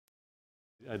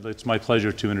It's my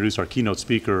pleasure to introduce our keynote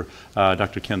speaker,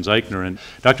 Dr. Ken Zeichner. And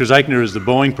Dr. Zeichner is the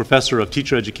Boeing Professor of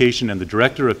Teacher Education and the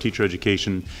Director of Teacher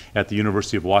Education at the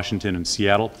University of Washington in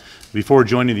Seattle. Before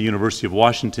joining the University of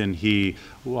Washington, he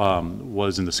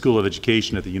was in the School of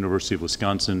Education at the University of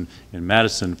Wisconsin in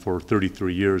Madison for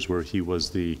 33 years, where he was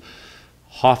the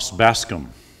Hofs Bascom.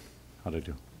 How'd I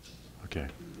do? Okay.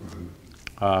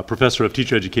 Professor of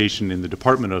Teacher Education in the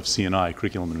Department of C&I,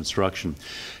 Curriculum and Instruction.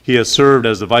 He has served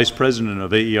as the Vice President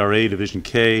of AERA Division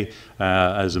K,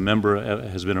 has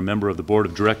been a member of the Board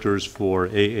of Directors for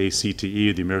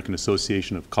AACTE, the American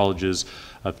Association of Colleges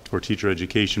for Teacher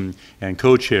Education, and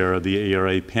co-chair of the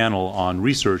AERA panel on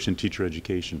research in teacher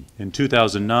education. In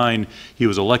 2009, he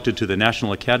was elected to the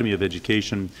National Academy of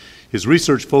Education. His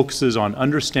research focuses on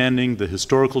understanding the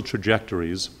historical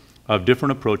trajectories of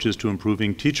different approaches to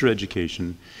improving teacher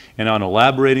education and on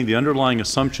elaborating the underlying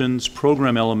assumptions,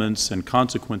 program elements, and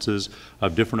consequences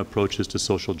of different approaches to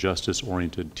social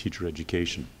justice-oriented teacher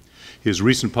education. His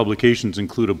recent publications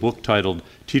include a book titled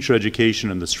Teacher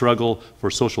Education and the Struggle for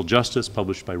Social Justice,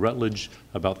 published by Routledge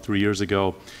about 3 years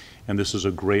ago, and this is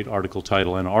a great article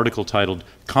title, an article titled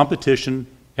Competition,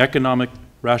 Economic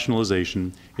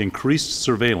Rationalization, Increased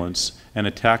Surveillance, and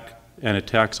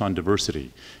Attacks on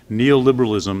Diversity,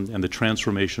 Neoliberalism and the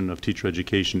Transformation of Teacher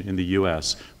Education in the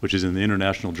U.S., which is in the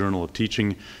International Journal of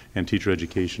Teaching and Teacher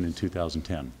Education in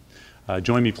 2010.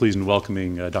 Join me, please, in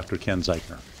welcoming Dr. Ken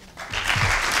Zeichner.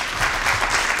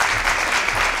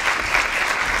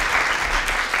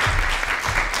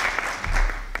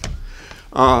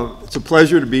 It's a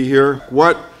pleasure to be here.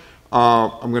 What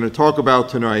I'm going to talk about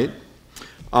tonight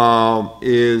are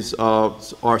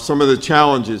some of the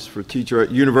challenges for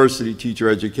university teacher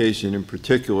education in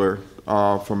particular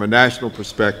from a national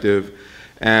perspective,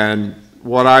 and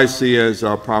what I see as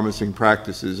promising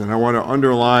practices. And I want to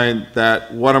underline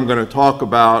that what I'm going to talk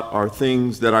about are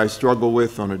things that I struggle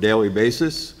with on a daily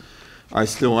basis. I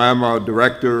still am a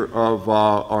director of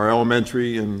our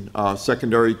elementary and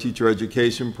secondary teacher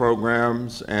education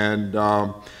programs, and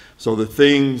so the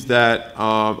things that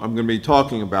I'm going to be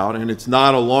talking about, and it's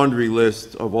not a laundry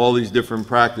list of all these different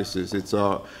practices. It's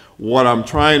what I'm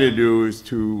trying to do is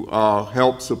to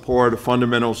help support a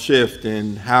fundamental shift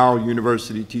in how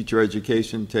university teacher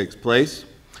education takes place.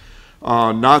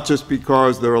 Not just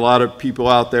because there are a lot of people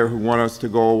out there who want us to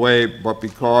go away, but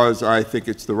because I think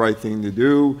it's the right thing to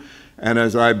do. And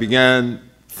as I began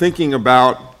thinking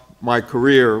about my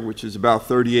career, which is about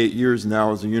 38 years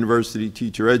now as a university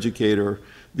teacher educator,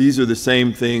 these are the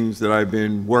same things that I've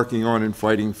been working on and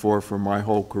fighting for my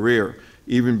whole career,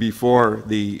 even before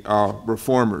the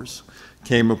reformers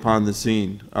came upon the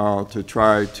scene to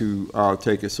try to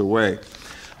take us away.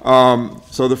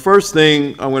 So the first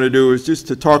thing I'm going to do is just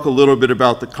to talk a little bit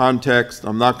about the context.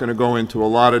 I'm not going to go into a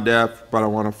lot of depth, but I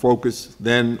want to focus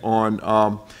then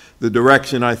on the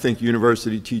direction I think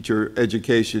university teacher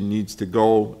education needs to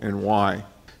go and why.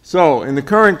 So in the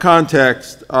current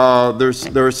context, there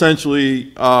are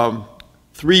essentially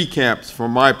three camps from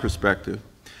my perspective.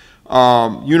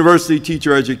 University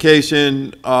teacher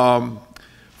education,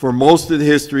 for most of the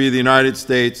history of the United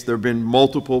States, there have been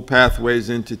multiple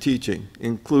pathways into teaching,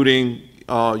 including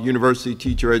university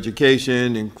teacher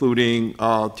education, including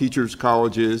teachers'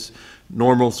 colleges,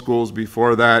 normal schools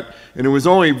before that. And it was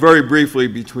only very briefly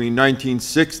between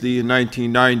 1960 and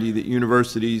 1990 that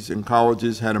universities and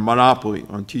colleges had a monopoly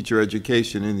on teacher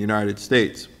education in the United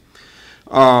States.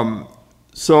 Right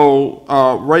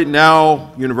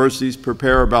now, universities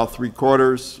prepare about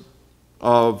 3/4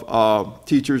 of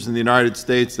teachers in the United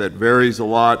States. That varies a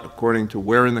lot according to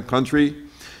where in the country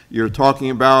you're talking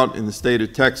about. In the state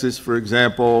of Texas, for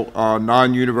example,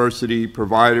 non-university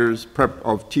providers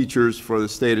of teachers for the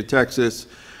state of Texas,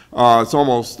 it's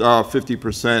almost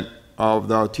 50% of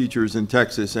the teachers in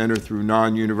Texas enter through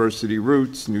non-university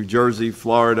routes. New Jersey,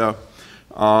 Florida,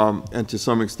 and to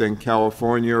some extent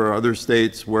California or other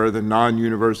states where the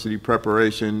non-university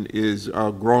preparation is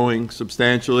growing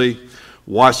substantially.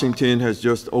 Washington has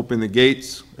just opened the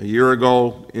gates a year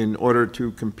ago in order to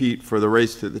compete for the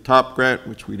Race to the Top grant,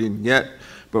 which we didn't get.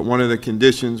 But one of the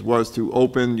conditions was to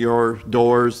open your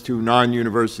doors to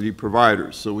non-university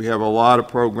providers. So we have a lot of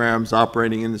programs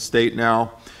operating in the state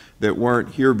now that weren't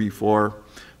here before,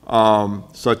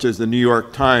 such as the New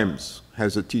York Times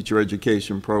has a teacher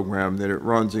education program that it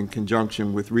runs in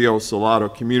conjunction with Rio Salado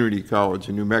Community College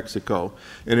in New Mexico,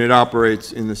 and it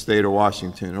operates in the state of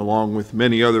Washington, along with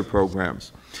many other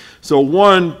programs. So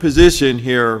one position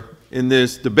here in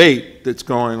this debate that's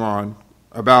going on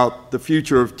about the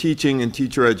future of teaching and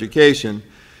teacher education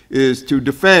is to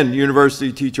defend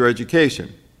university teacher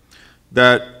education,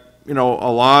 that you know,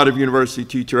 a lot of university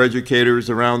teacher educators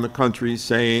around the country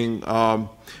saying,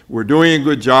 we're doing a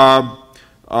good job,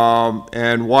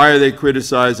 and why are they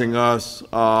criticizing us?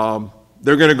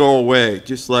 They're going to go away,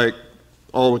 just like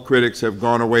all the critics have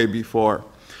gone away before.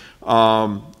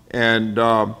 That's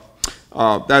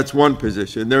one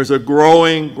position. There's a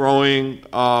growing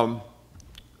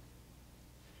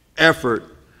effort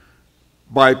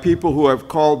by people who have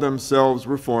called themselves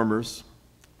reformers,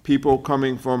 people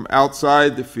coming from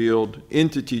outside the field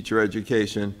into teacher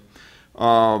education,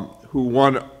 who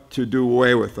want to do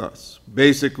away with us,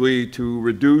 basically to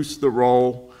reduce the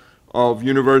role of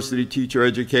university teacher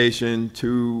education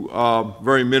to a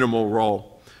very minimal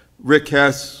role. Rick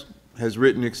Hess has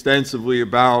written extensively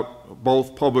about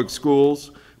both public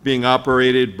schools being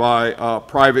operated by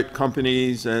private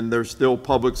companies, and they're still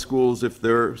public schools if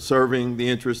they're serving the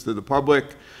interest of the public.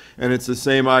 And it's the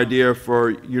same idea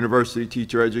for university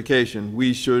teacher education.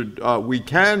 We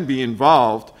can be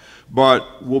involved,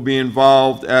 but we'll be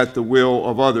involved at the will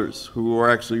of others who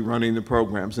are actually running the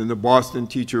programs. And the Boston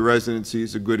Teacher Residency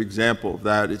is a good example of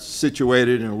that. It's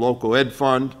situated in a local ed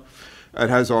fund. It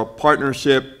has a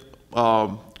partnership,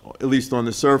 at least on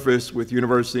the surface, with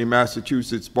University of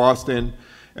Massachusetts, Boston,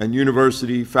 and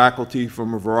university faculty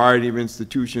from a variety of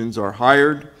institutions are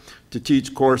hired to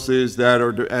teach courses that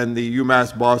are, and the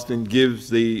UMass Boston gives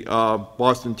the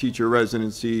Boston Teacher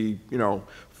Residency, you know,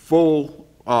 full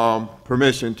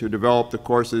permission to develop the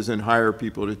courses and hire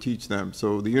people to teach them.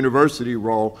 So the university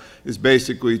role is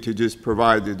basically to just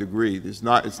provide the degree. It's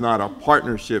not a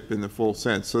partnership in the full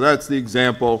sense. So that's the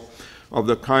example of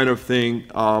the kind of thing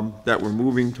that we're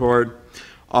moving toward.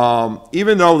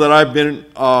 Even though that I've been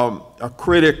a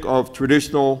critic of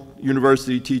traditional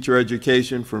university teacher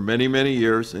education for many, many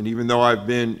years, and even though I've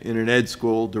been in an ed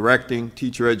school directing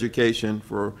teacher education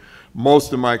for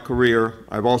most of my career,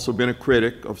 I've also been a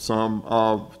critic of some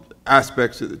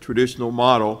aspects of the traditional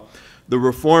model. The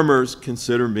reformers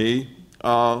consider me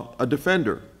a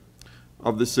defender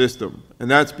of the system, and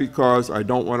that's because I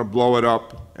don't want to blow it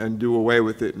up and do away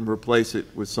with it and replace it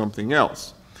with something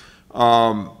else.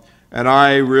 And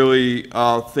I really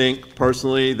think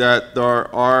personally that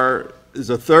there is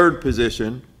a third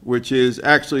position, which is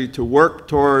actually to work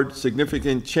toward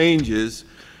significant changes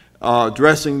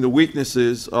addressing the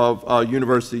weaknesses of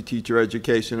university teacher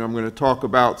education. I'm going to talk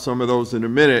about some of those in a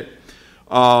minute,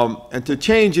 and to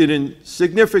change it in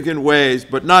significant ways,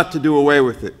 but not to do away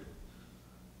with it,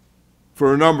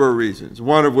 for a number of reasons,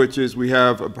 one of which is we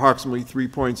have approximately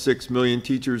 3.6 million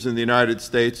teachers in the United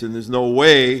States, and there's no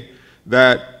way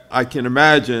that I can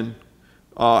imagine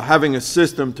having a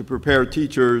system to prepare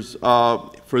teachers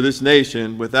for this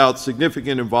nation without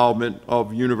significant involvement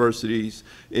of universities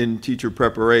in teacher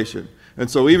preparation. And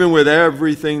so even with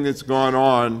everything that's gone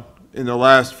on in the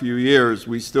last few years,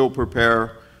 we still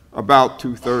prepare about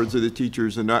 2/3 of the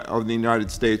teachers of the United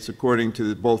States, according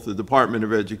to both the Department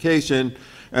of Education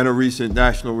and a recent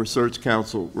National Research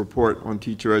Council report on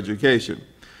teacher education.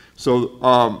 So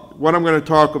what I'm going to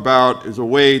talk about is a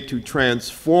way to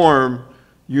transform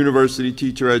university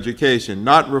teacher education,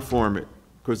 not reform it,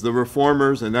 because the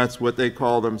reformers, and that's what they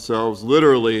call themselves,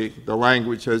 literally the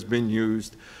language has been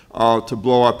used to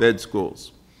blow up ed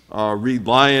schools. Reed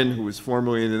Lyon, who was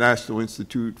formerly in the National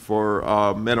Institute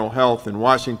for Mental Health in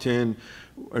Washington,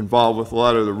 involved with a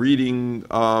lot of the reading,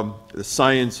 the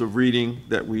science of reading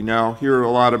that we now hear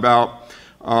a lot about,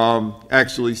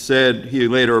 actually said, he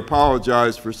later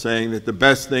apologized for saying that the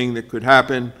best thing that could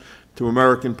happen to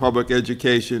American public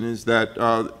education is that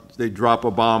they drop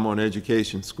a bomb on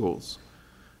education schools.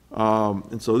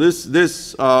 And so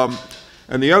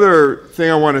and the other thing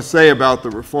I want to say about the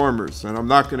reformers, and I'm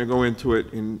not going to go into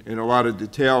it in a lot of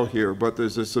detail here, but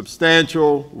there's a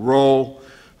substantial role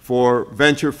for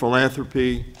venture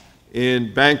philanthropy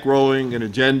in bankrolling an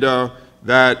agenda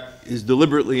that is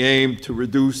deliberately aimed to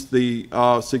reduce the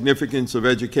significance of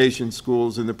education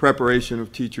schools in the preparation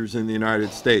of teachers in the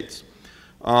United States.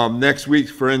 Next week,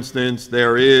 for instance,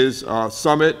 there is a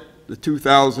summit, the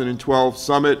 2012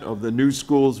 summit of the New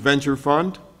Schools Venture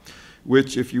Fund,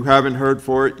 which if you haven't heard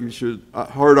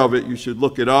of it, you should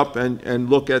look it up and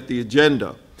look at the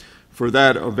agenda for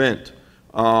that event.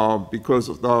 Because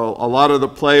a lot of the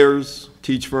players,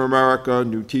 Teach for America,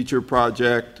 New Teacher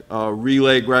Project,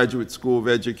 Relay Graduate School of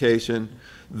Education,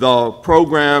 the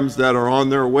programs that are on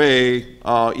their way,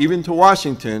 even to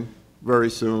Washington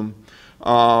very soon,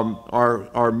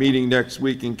 are meeting next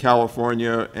week in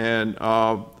California, and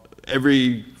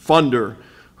every funder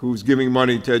who's giving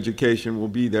money to education will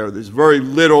be there. There's very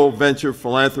little venture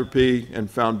philanthropy and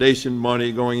foundation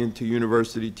money going into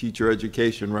university teacher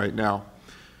education right now,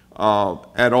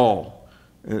 at all.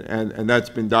 And that's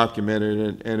been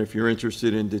documented, and if you're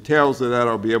interested in details of that,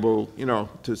 I'll be able,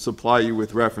 to supply you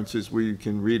with references where you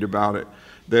can read about it.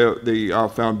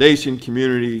 The foundation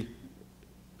community,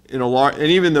 and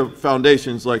even the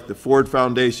foundations like the Ford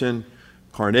Foundation,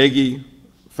 Carnegie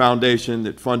Foundation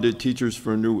that funded Teachers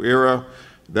for a New Era,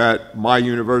 that my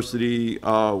university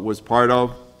was part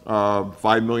of,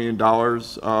 $5 million.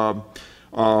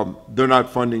 They're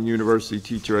not funding university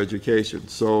teacher education.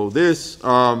 So this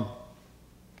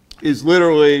is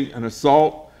literally an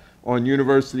assault on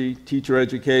university teacher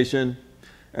education.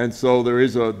 And so there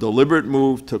is a deliberate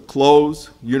move to close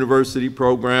university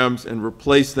programs and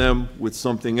replace them with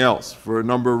something else for a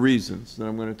number of reasons that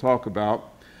I'm going to talk about.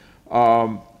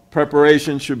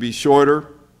 Preparation should be shorter.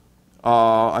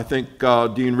 I think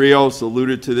Dean Rios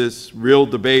alluded to this real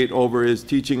debate over, is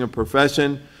teaching a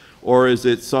profession, or is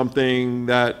it something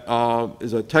that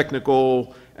is a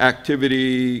technical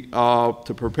activity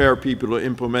to prepare people to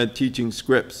implement teaching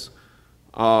scripts?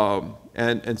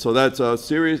 And so that's a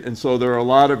serious, and so there are a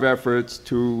lot of efforts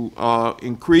to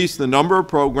increase the number of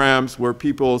programs where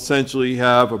people essentially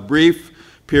have a brief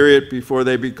period before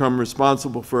they become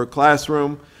responsible for a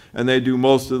classroom, and they do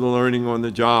most of the learning on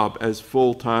the job as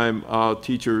full-time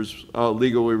teachers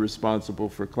legally responsible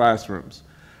for classrooms.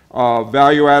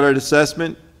 Value-added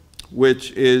assessment,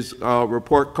 which is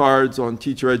report cards on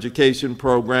teacher education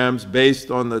programs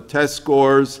based on the test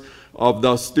scores of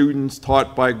the students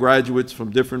taught by graduates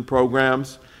from different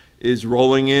programs, is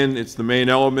rolling in. It's the main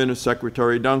element of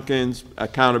Secretary Duncan's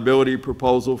accountability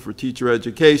proposal for teacher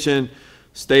education.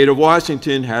 State of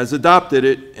Washington has adopted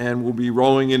it and will be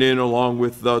rolling it in along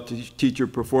with the teacher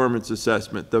performance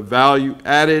assessment. The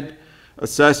value-added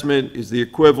assessment is the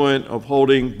equivalent of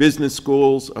holding business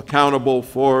schools accountable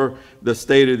for the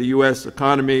state of the U.S.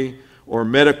 economy, or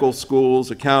medical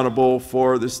schools accountable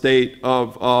for the state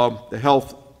of the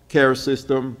health care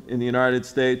system in the United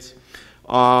States.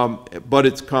 But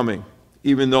it's coming,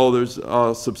 even though there's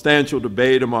a substantial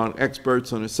debate among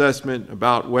experts on assessment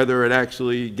about whether it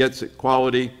actually gets at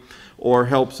quality or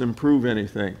helps improve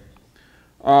anything.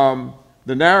 The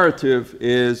narrative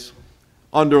is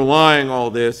underlying all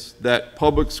this that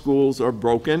public schools are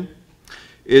broken.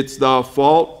 It's the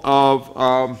fault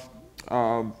of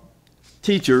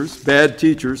teachers, bad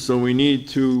teachers, so we need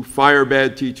to fire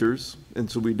bad teachers, and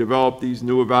so we develop these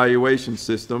new evaluation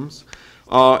systems.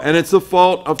 And it's the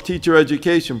fault of teacher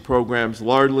education programs,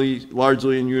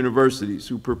 largely in universities,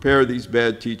 who prepare these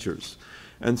bad teachers.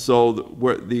 And so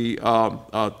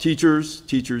the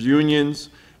teachers unions,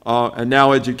 and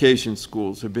now education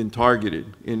schools have been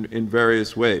targeted in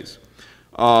various ways.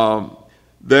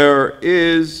 There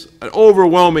is an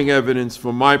overwhelming evidence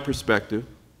from my perspective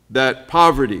that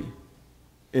poverty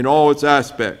in all its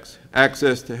aspects,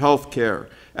 access to health care,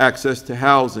 access to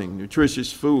housing,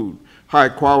 nutritious food,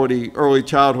 high-quality early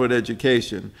childhood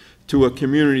education, to a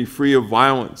community free of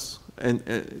violence, and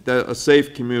a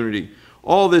safe community.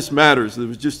 All this matters. There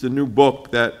was just a new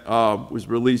book that was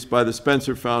released by the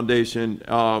Spencer Foundation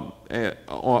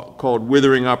called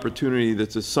Withering Opportunity,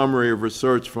 that's a summary of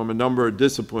research from a number of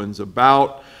disciplines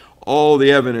about all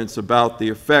the evidence about the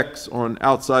effects on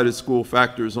outside-of-school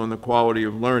factors on the quality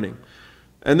of learning.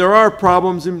 And there are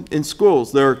problems in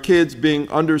schools. There are kids being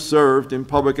underserved in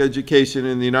public education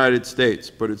in the United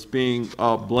States, but it's being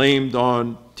blamed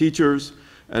on teachers,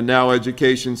 and now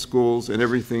education schools and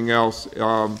everything else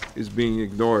is being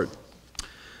ignored.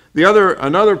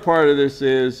 Another part of this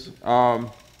is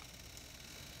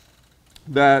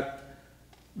that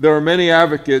there are many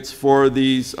advocates for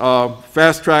these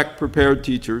fast-track prepared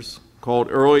teachers, called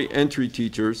early entry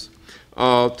teachers,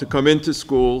 to come into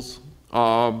schools.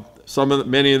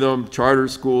 Many of them charter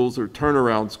schools or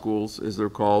turnaround schools, as they're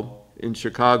called, in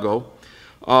Chicago,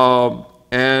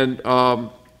 and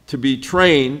to be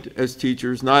trained as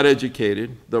teachers, not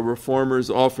educated. The reformers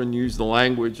often use the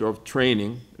language of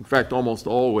training, in fact, almost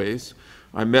always.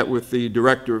 I met with the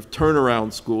director of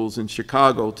turnaround schools in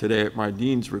Chicago today at my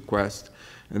dean's request,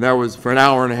 and that was for an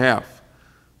hour and a half.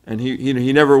 And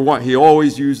he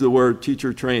always used the word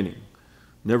teacher training,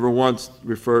 never once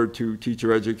referred to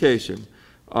teacher education.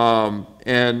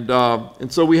 And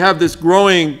so we have this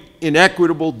growing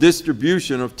inequitable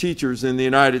distribution of teachers in the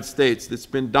United States that's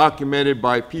been documented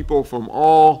by people from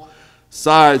all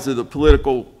sides of the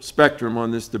political spectrum on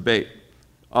this debate.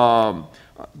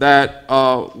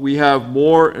 That we have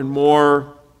more and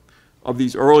more of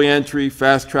these early entry,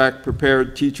 fast-track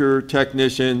prepared teacher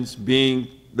technicians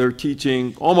they're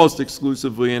teaching almost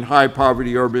exclusively in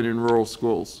high-poverty urban and rural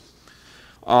schools.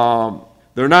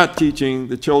 They're not teaching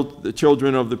the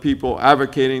children of the people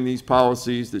advocating these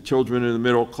policies, the children in the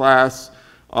middle class,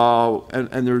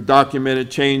 and there are documented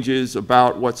changes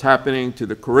about what's happening to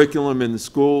the curriculum in the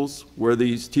schools where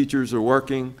these teachers are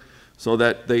working, so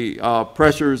that the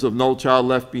pressures of No Child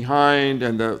Left Behind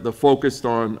and the focus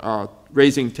on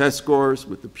raising test scores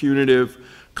with the punitive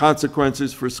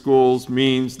consequences for schools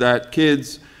means that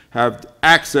kids have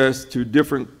access to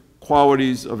different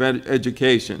qualities of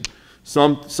education.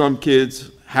 Some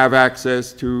kids have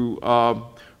access to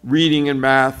reading and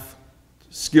math,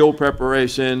 skill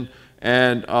preparation,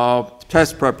 and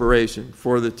test preparation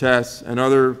for the tests, and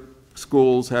other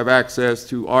schools have access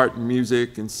to art and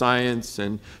music and science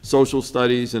and social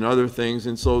studies and other things.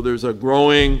 And so there's a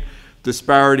growing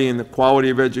disparity in the quality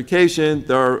of education.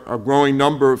 There are a growing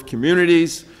number of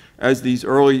communities as these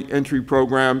early entry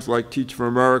programs like Teach for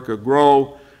America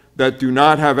grow that do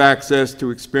not have access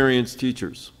to experienced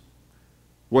teachers.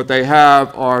 What they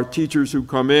have are teachers who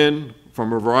come in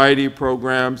from a variety of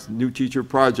programs. New Teacher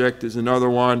Project is another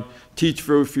one. Teach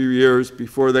for a few years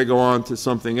before they go on to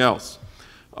something else,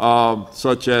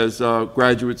 such as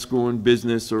graduate school in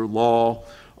business or law,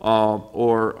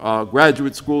 or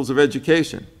graduate schools of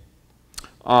education,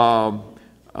 or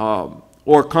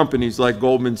companies like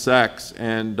Goldman Sachs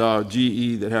and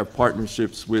GE that have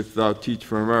partnerships with Teach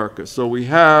for America. So we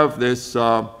have this,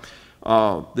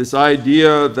 this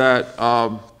idea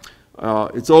that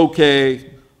it's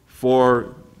okay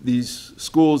for these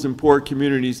schools in poor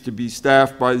communities to be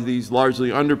staffed by these largely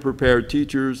underprepared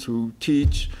teachers who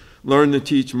learn to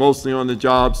teach mostly on the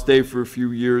job, stay for a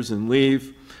few years and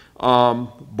leave,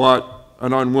 but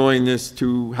an unwillingness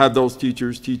to have those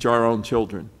teachers teach our own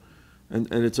children.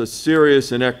 And it's a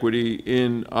serious inequity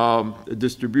in the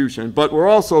distribution. But we're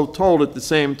also told at the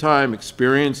same time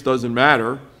experience doesn't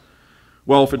matter.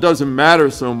 Well, if it doesn't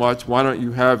matter so much, why don't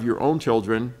you have your own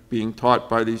children being taught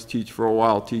by these Teach for a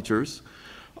While teachers?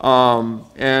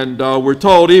 We're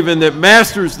told even that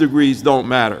master's degrees don't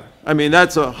matter. I mean,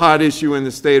 that's a hot issue in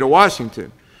the state of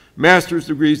Washington. Master's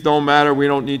degrees don't matter. We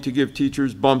don't need to give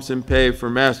teachers bumps in pay for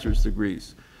master's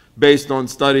degrees, based on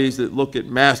studies that look at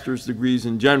master's degrees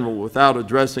in general without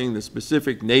addressing the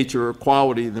specific nature or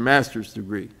quality of the master's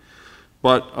degree.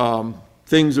 But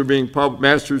things are being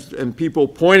masters and people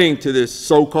pointing to this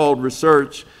so-called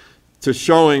research to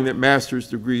showing that master's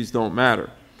degrees don't matter.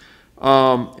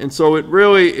 And so it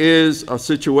really is a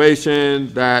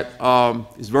situation that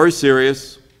is very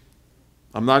serious.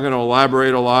 I'm not going to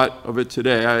elaborate a lot of it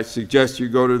today. I suggest you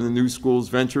go to the New Schools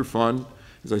Venture Fund,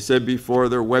 as I said before,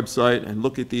 their website, and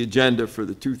look at the agenda for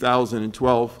the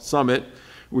 2012 summit,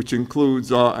 which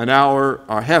includes half an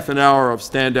hour of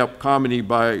stand-up comedy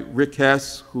by Rick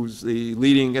Hess, who's the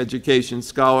leading education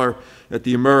scholar at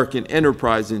the American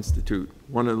Enterprise Institute,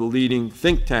 one of the leading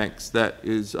think tanks that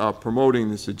is promoting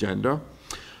this agenda.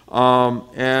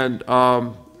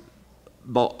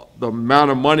 The amount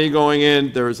of money going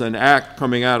in, there's an act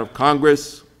coming out of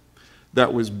Congress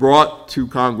that was brought to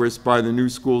Congress by the New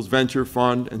Schools Venture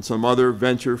Fund and some other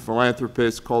venture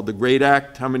philanthropists called the GREAT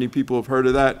Act. How many people have heard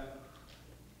of that?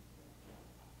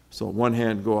 So one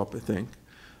hand go up, I think.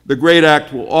 The GREAT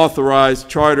Act will authorize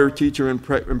charter teacher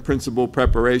and principal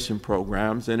preparation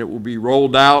programs, and it will be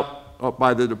rolled out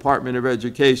by the Department of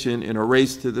Education in a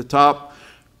race to the top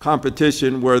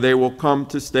competition where they will come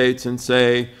to states and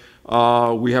say,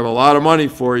 we have a lot of money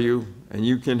for you, and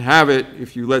you can have it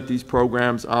if you let these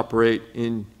programs operate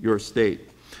in your state.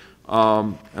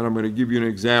 And I'm going to give you an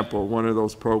example of one of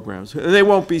those programs. And they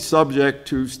won't be subject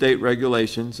to state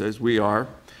regulations as we are.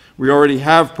 We already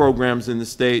have programs in the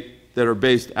state that are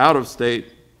based out of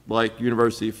state, like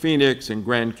University of Phoenix and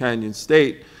Grand Canyon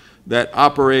State, that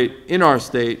operate in our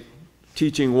state,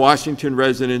 teaching Washington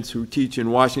residents who teach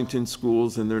in Washington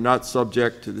schools, and they're not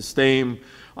subject to the same,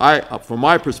 from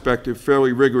my perspective,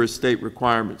 fairly rigorous state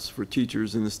requirements for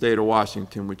teachers in the state of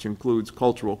Washington, which includes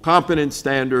cultural competence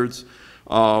standards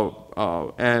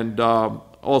and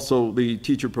also the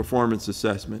teacher performance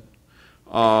assessment.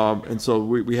 And so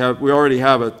we already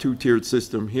have a two-tiered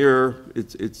system here.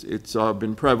 It's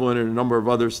been prevalent in a number of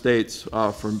other states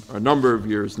for a number of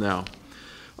years now.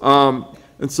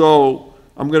 And so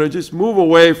I'm going to just move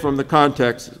away from the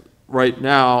context right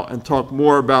now and talk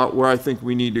more about where I think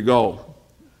we need to go.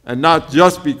 And not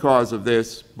just because of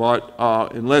this, but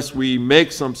unless we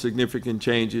make some significant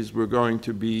changes, we're going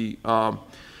to be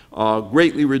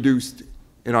greatly reduced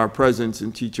in our presence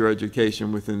in teacher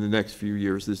education within the next few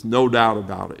years. There's no doubt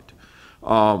about it,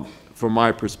 from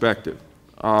my perspective.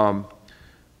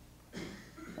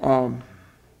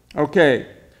 Okay,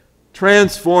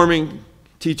 transforming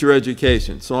teacher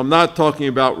education. So I'm not talking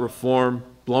about reform,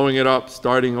 blowing it up,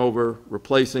 starting over,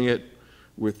 replacing it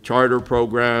with charter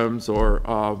programs or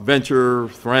venture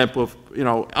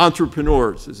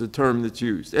entrepreneurs is a term that's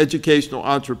used. Educational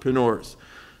entrepreneurs.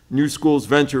 New Schools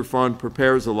Venture Fund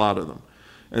prepares a lot of them.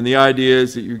 And the idea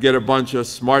is that you get a bunch of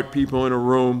smart people in a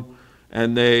room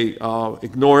and they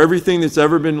ignore everything that's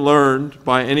ever been learned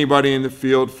by anybody in the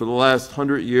field for the last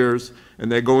 100 years,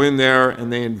 and they go in there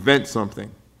and they invent something,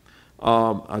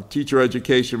 a teacher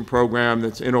education program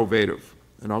that's innovative.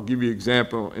 And I'll give you an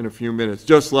example in a few minutes.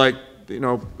 Just like,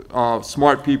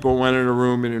 smart people went in a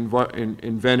room and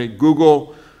invented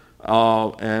Google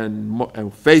and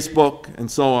Facebook and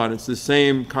so on. It's the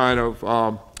same kind of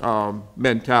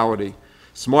mentality.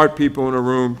 Smart people in a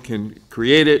room can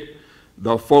create it.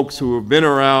 The folks who have been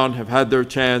around have had their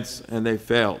chance and they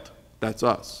failed. That's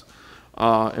us.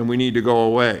 And we need to go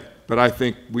away. But I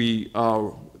think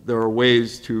there are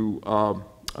ways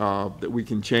that we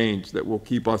can change that will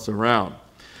keep us around.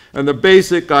 And the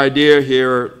basic idea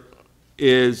here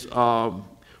is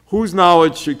whose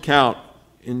knowledge should count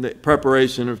in the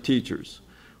preparation of teachers?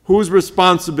 Whose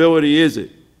responsibility is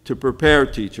it to prepare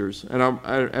teachers?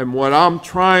 And what I'm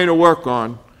trying to work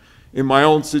on in my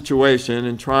own situation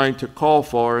and trying to call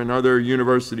for in other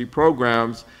university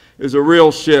programs is a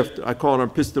real shift. I call it an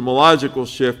epistemological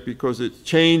shift because it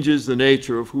changes the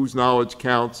nature of whose knowledge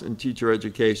counts in teacher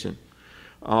education.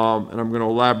 And I'm going to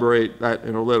elaborate that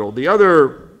in a little.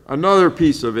 Another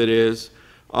piece of it is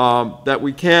that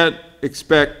we can't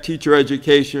expect teacher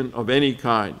education of any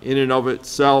kind in and of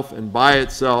itself and by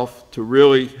itself to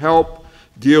really help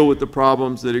deal with the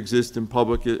problems that exist in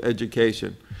public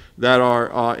education that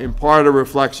are in part a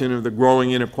reflection of the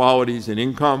growing inequalities in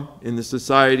income in the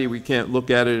society. We can't look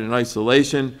at it in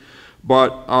isolation,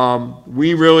 but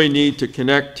we really need to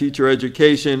connect teacher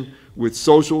education with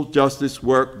social justice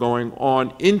work going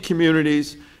on in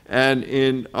communities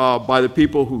and by the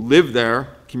people who live there,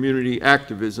 community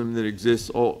activism that exists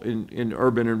in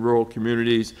urban and rural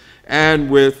communities, and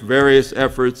with various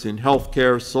efforts in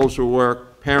healthcare, social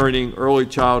work, parenting, early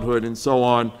childhood, and so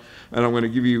on. And I'm going to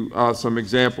give you some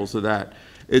examples of that.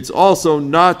 It's also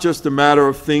not just a matter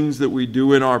of things that we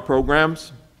do in our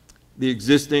programs,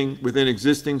 within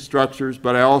existing structures,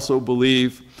 but I also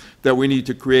believe that we need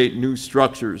to create new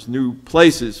structures, new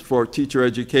places for teacher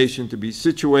education to be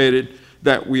situated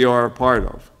that we are a part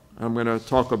of. I'm going to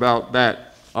talk about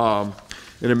that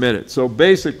in a minute. So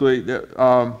basically,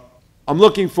 I'm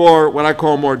looking for what I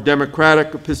call more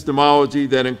democratic epistemology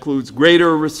that includes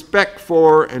greater respect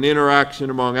for and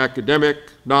interaction among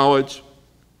academic knowledge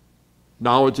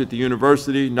at the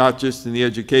university, not just in the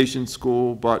education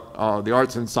school, but the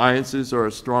arts and sciences are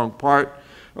a strong part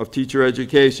of teacher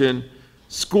education,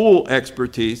 school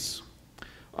expertise,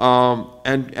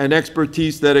 and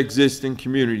expertise that exists in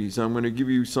communities. I'm going to give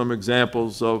you some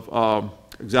examples of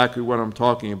exactly what I'm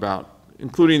talking about,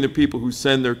 including the people who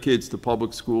send their kids to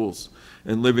public schools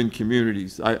and live in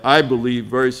communities. I believe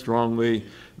very strongly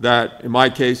that, in my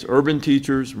case, urban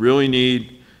teachers really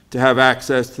need to have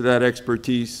access to that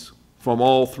expertise from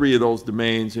all three of those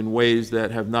domains in ways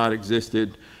that have not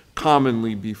existed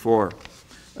commonly before.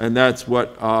 And that's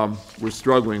what we're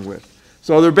struggling with.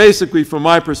 So there are basically, from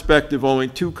my perspective, only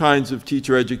two kinds of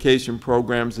teacher education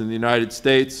programs in the United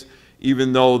States,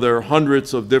 even though there are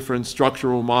hundreds of different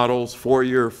structural models,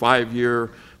 4-year,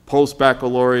 5-year,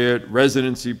 post-baccalaureate,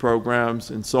 residency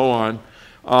programs, and so on.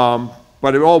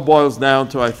 But it all boils down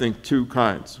to, I think, two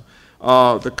kinds.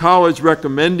 The college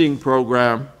recommending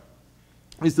program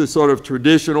is the sort of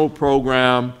traditional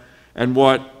program, and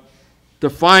what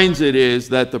defines it is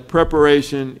that the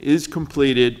preparation is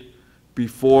completed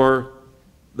before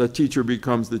the teacher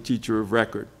becomes the teacher of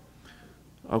record.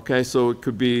 Okay, so it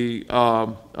could be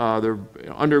they're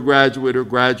undergraduate or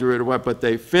graduate or what, but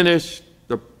they finish,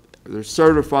 they're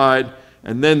certified,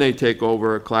 and then they take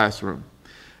over a classroom.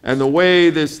 And the way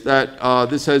this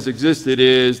has existed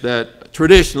is that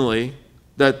traditionally,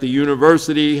 that the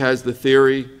university has the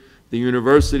theory, the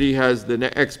university has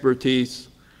the expertise.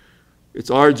 It's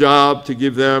our job to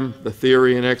give them the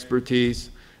theory and expertise,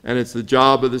 and it's the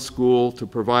job of the school to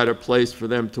provide a place for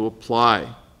them to apply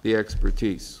the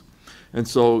expertise. And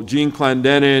so Jean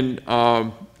Clendenin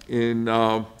in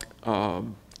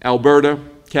Alberta,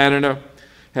 Canada,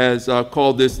 has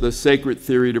called this the sacred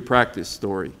theory to practice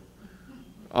story.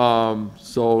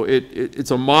 So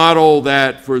it's a model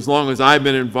that, for as long as I've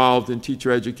been involved in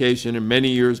teacher education and many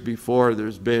years before,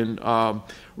 there's been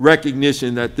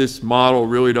recognition that this model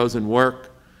really doesn't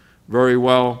work very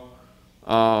well,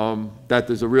 that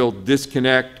there's a real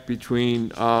disconnect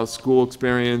between school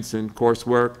experience and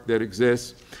coursework that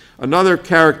exists. Another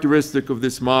characteristic of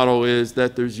this model is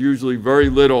that there's usually very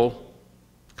little,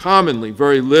 commonly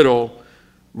very little,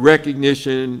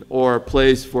 recognition or a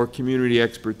place for community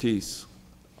expertise,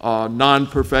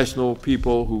 non-professional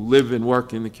people who live and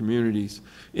work in the communities,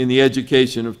 in the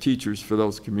education of teachers for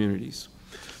those communities.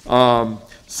 Some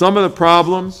of the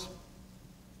problems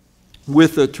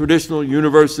with a traditional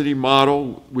university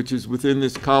model, which is within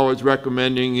this college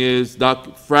recommending, is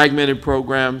fragmented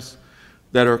programs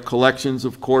that are collections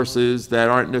of courses that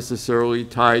aren't necessarily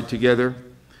tied together,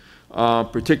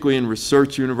 particularly in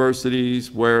research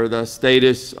universities where the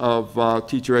status of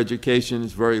teacher education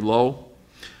is very low.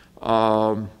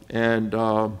 A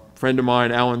friend of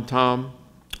mine, Alan Tom,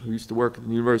 who used to work at the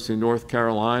University of North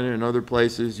Carolina and other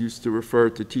places, used to refer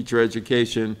to teacher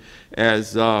education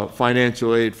as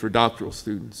financial aid for doctoral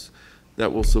students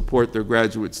that will support their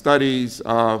graduate studies.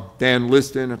 Dan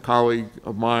Liston, a colleague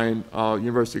of mine,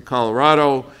 University of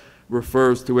Colorado,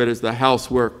 refers to it as the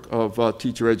housework of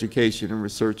teacher education and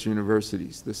research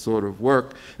universities, this sort of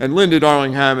work. And Linda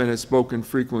Darling-Hammond has spoken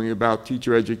frequently about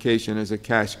teacher education as a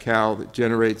cash cow that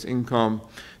generates income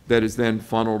that is then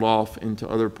funneled off into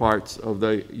other parts of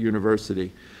the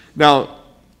university. Now,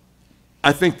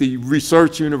 I think the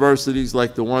research universities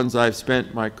like the ones I've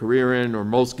spent my career in are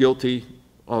most guilty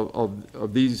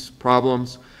of these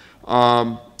problems.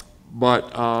 I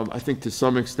think to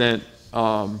some extent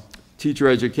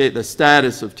the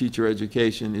status of teacher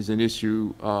education is an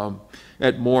issue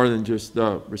at more than just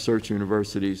research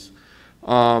universities.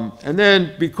 And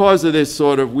then because of this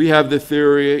sort of, we have the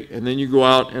theory and then you go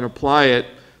out and apply it,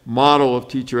 model of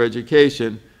teacher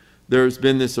education, there's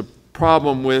been this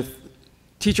problem with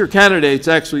teacher candidates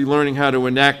actually learning how to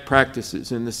enact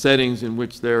practices in the settings in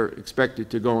which they're expected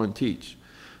to go and teach.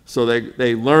 So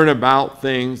they learn about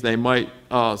things, they might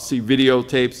see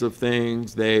videotapes of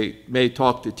things, they may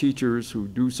talk to teachers who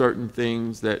do certain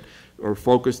things that are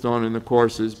focused on in the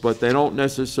courses, but they don't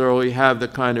necessarily have the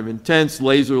kind of intense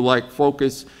laser-like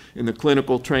focus in the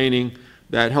clinical training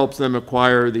that helps them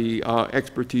acquire the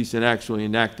expertise in actually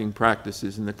enacting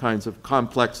practices in the kinds of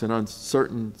complex and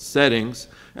uncertain settings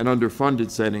and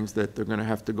underfunded settings that they're going to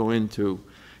have to go into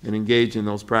and engage in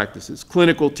those practices.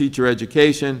 Clinical teacher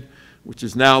education, which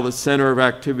is now the center of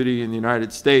activity in the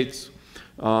United States.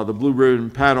 The Blue Ribbon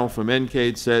panel from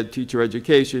NCAID said teacher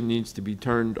education needs to be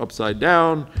turned upside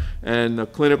down and the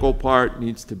clinical part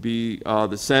needs to be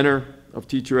the center of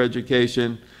teacher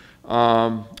education.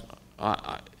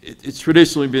 It's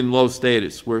traditionally been low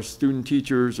status, where student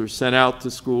teachers are sent out to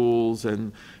schools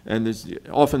and there's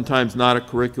oftentimes not a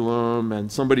curriculum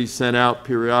and somebody's sent out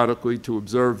periodically to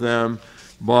observe them,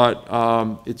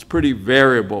 but it's pretty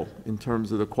variable in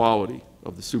terms of the quality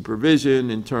of the supervision,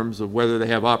 in terms of whether they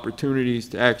have opportunities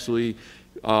to actually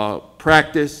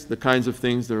practice the kinds of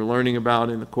things they're learning about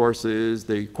in the courses.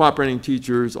 The cooperating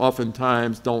teachers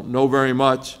oftentimes don't know very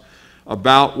much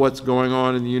about what's going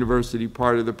on in the university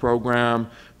part of the program.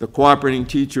 The cooperating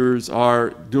teachers are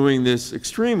doing this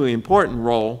extremely important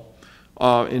role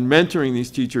in mentoring these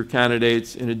teacher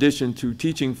candidates in addition to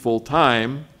teaching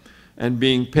full-time and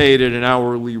being paid at an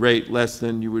hourly rate less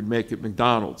than you would make at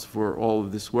McDonald's for all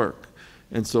of this work.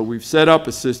 And so we've set up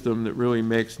a system that really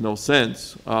makes no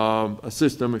sense. A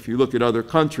system, if you look at other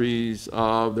countries,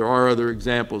 there are other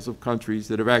examples of countries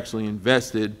that have actually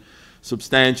invested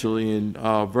substantially in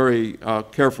very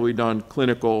carefully done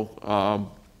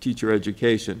clinical teacher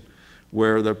education,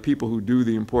 where the people who do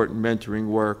the important mentoring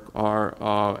work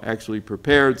are actually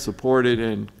prepared, supported,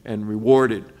 and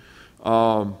rewarded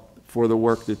for the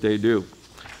work that they do.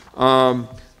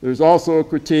 There's also a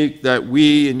critique that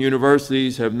we in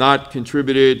universities have not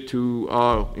contributed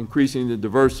to increasing the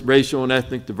racial and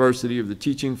ethnic diversity of the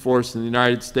teaching force in the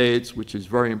United States, which is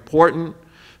very important.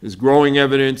 There's growing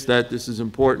evidence that this is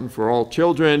important for all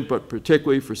children, but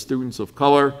particularly for students of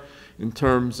color. In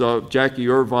terms of Jackie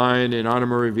Irvine and Ana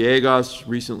Maria Villegas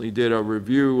recently did a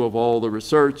review of all the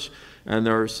research, and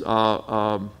there's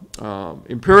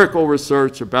empirical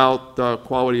research about the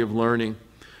quality of learning.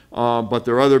 But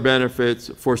there are other benefits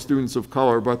for students of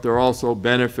color, but there are also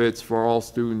benefits for all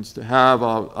students to have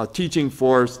a teaching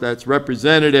force that's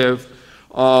representative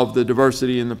of the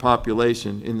diversity in the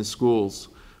population in the schools.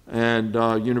 And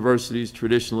universities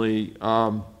traditionally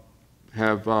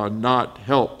have not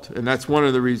helped. And that's one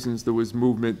of the reasons there was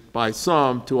movement by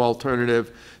some to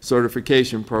alternative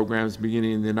certification programs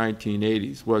beginning in the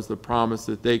 1980s, was the promise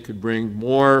that they could bring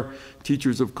more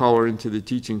teachers of color into the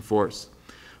teaching force.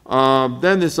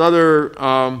 Then this other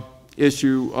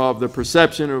issue of the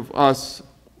perception of us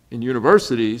in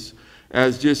universities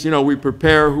as just, we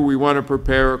prepare who we want to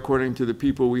prepare according to the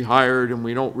people we hired, and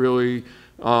we don't really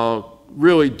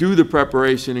do the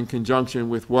preparation in conjunction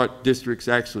with what districts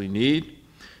actually need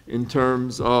in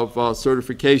terms of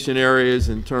certification areas,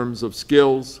 in terms of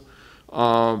skills.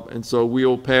 And so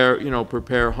we'll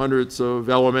prepare hundreds of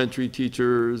elementary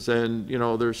teachers, and,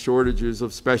 there's shortages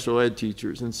of special ed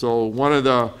teachers. And so one of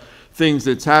the things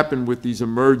that's happened with these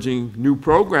emerging new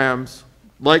programs,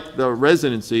 like the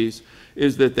residencies,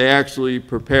 is that they actually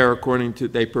prepare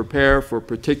they prepare for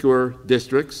particular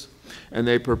districts, and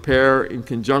they prepare in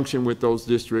conjunction with those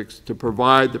districts to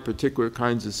provide the particular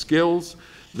kinds of skills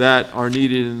that are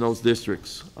needed in those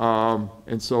districts.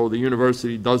 And so the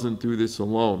university doesn't do this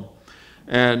alone.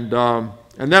 And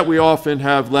that we often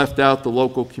have left out the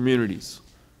local communities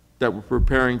that we're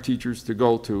preparing teachers to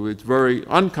go to. It's very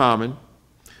uncommon,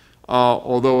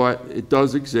 although it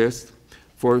does exist,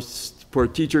 for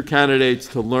teacher candidates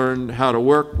to learn how to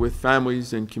work with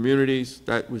families and communities.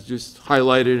 That was just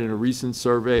highlighted in a recent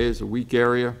survey as a weak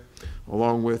area,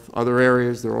 along with other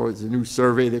areas. There's always a new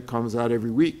survey that comes out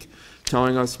every week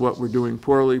telling us what we're doing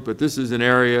poorly, but this is an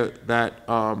area that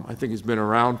I think has been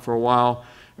around for a while,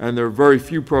 and there are very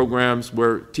few programs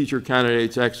where teacher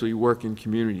candidates actually work in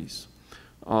communities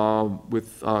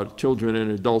with children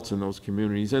and adults in those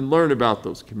communities and learn about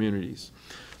those communities.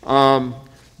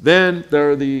 Then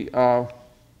there are the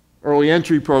early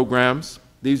entry programs.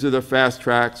 These are the fast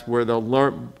tracks where the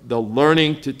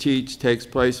learning to teach takes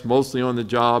place mostly on the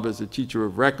job as a teacher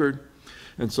of record.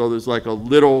 And so there's like a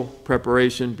little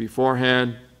preparation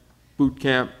beforehand, boot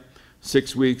camp,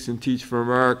 6 weeks in Teach for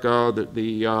America.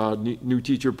 The New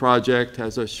Teacher Project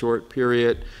has a short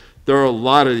period. There are a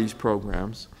lot of these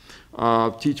programs.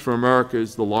 Teach for America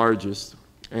is the largest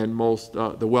and most,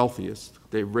 the wealthiest.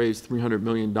 They've raised $300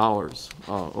 million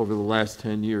over the last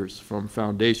 10 years from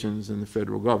foundations and the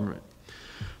federal government.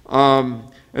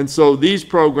 And so these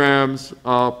programs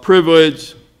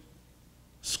privilege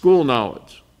school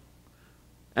knowledge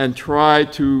and try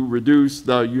to reduce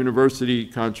the university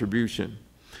contribution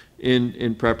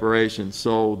in preparation.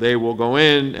 So they will go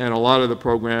in, and a lot of the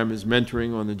program is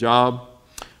mentoring on the job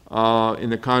in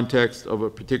the context of a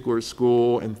particular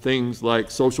school, and things like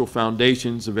social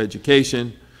foundations of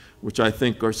education, which I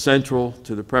think are central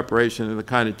to the preparation of the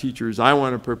kind of teachers I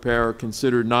want to prepare, are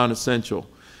considered non-essential.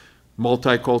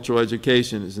 Multicultural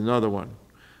education is another one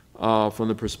from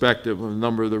the perspective of a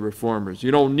number of the reformers. You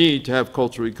don't need to have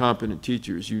culturally competent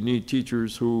teachers. You need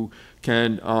teachers who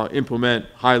can implement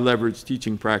high-leverage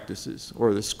teaching practices,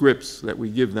 or the scripts that we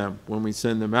give them when we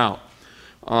send them out.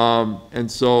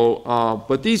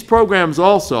 But these programs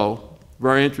also,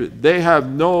 very interesting, they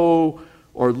have no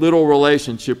or little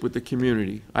relationship with the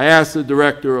community. I asked the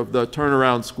director of the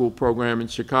Turnaround School program in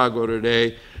Chicago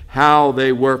today how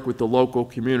they work with the local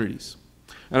communities.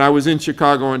 And I was in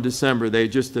Chicago in December. They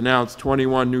just announced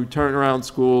 21 new turnaround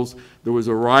schools. There was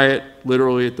a riot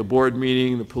literally at the board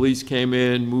meeting. The police came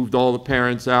in, moved all the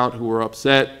parents out who were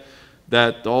upset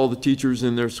that all the teachers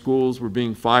in their schools were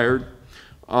being fired.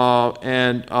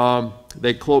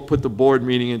 They put the board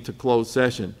meeting into closed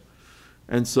session.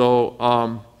 And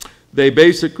so they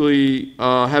basically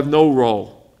have no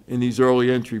role in these early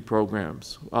entry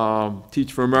programs.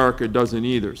 Teach for America doesn't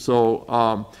either. So,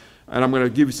 and I'm going to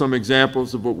give you some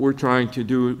examples of what we're trying to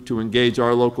do to engage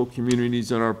our local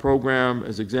communities in our program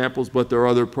as examples, but there are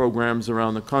other programs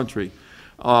around the country.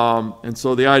 And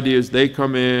so the idea is they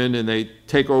come in and they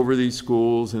take over these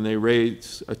schools and they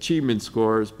raise achievement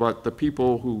scores, but the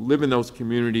people who live in those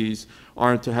communities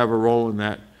aren't to have a role in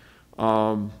that.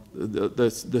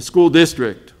 The school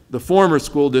district, the former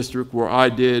school district where I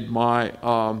did my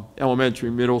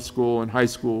elementary, middle school, and high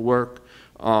school work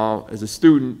as a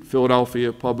student,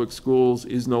 Philadelphia Public Schools,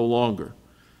 is no longer.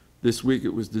 This week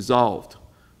it was dissolved.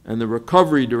 And the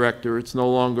recovery director, it's no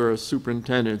longer a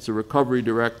superintendent, it's a recovery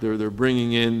director. They're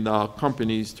bringing in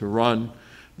companies to run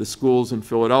the schools in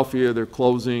Philadelphia. They're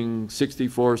closing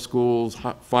 64 schools,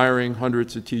 firing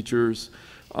hundreds of teachers,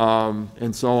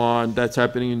 and so on. That's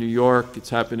happening in New York.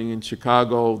 It's happening in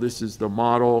Chicago. This is the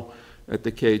model at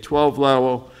the K-12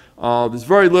 level. There's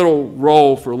very little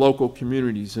role for local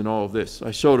communities in all of this. I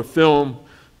showed a film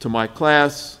to my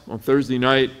class on Thursday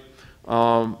night.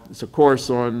 It's a course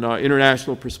on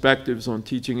international perspectives on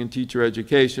teaching and teacher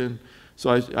education.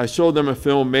 So I showed them a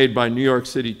film made by New York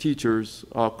City teachers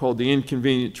called The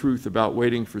Inconvenient Truth About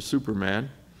Waiting for Superman,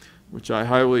 which I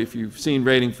highly, if you've seen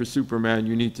Waiting for Superman,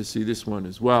 you need to see this one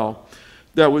as well.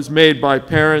 That was made by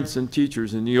parents and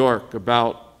teachers in New York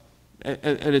about,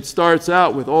 and it starts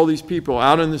out with all these people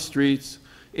out in the streets,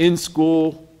 in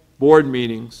school, board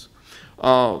meetings,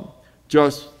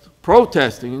 just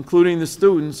protesting, including the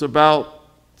students, about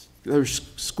their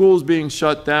schools being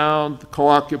shut down,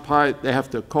 they have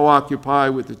to co-occupy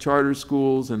with the charter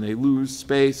schools, and they lose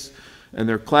space. and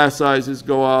their class sizes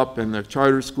go up, and the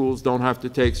charter schools don't have to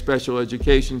take special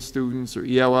education students or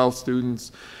ELL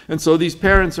students. And so these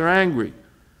parents are angry,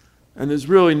 and there's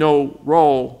really no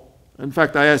role. In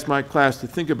fact, I asked my class to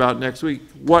think about next week,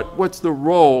 what's the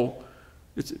role?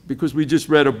 It's because we just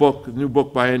read a new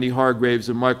book by Andy Hargraves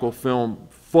and Michael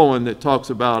Fullen that talks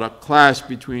about a clash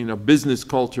between a business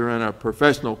culture and a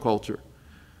professional culture.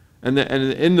 And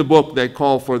in the book, they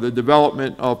call for the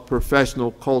development of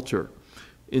professional culture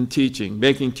in teaching,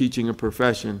 making teaching a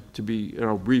profession, to be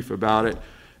brief about it.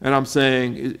 And I'm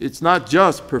saying it's not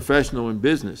just professional in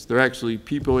business. They're actually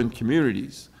people in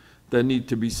communities that need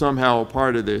to be somehow a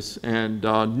part of this. And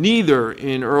neither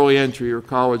in early entry or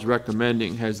college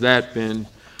recommending has that been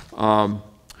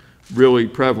really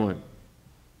prevalent.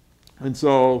 And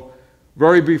so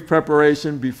very brief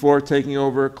preparation before taking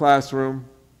over a classroom.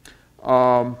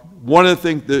 One of the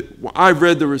things that I've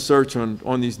read the research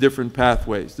on these different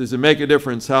pathways. Does it make a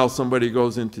difference how somebody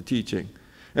goes into teaching?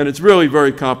 And it's really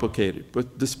very complicated,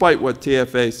 but despite what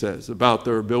TFA says about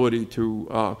their ability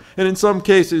to, and in some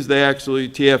cases they actually,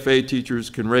 TFA teachers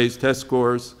can raise test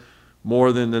scores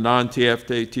more than the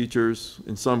non-TFA teachers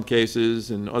in some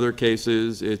cases. In other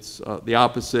cases, it's the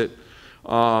opposite.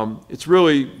 It's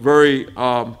really very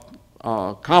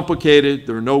complicated.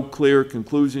 There are no clear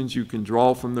conclusions you can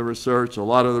draw from the research. A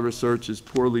lot of the research is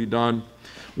poorly done.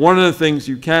 One of the things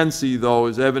you can see, though,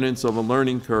 is evidence of a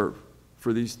learning curve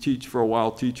for these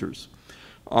teach-for-a-while teachers,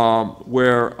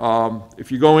 where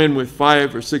if you go in with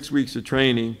 5 or 6 weeks of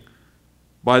training,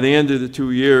 by the end of the 2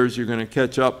 years, you're going to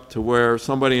catch up to where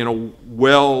somebody in a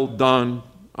well-done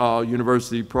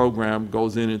university program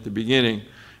goes in at the beginning.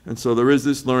 And so there is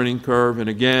this learning curve, and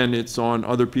again, it's on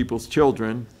other people's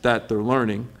children that they're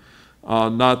learning,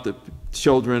 not the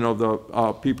children of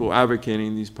the people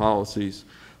advocating these policies.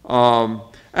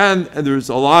 And there's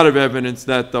a lot of evidence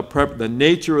that the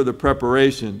nature of the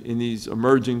preparation in these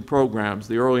emerging programs,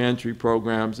 the early entry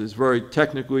programs, is very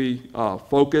technically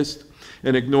focused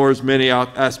and ignores many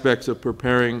aspects of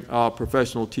preparing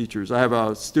professional teachers. I have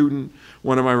a student,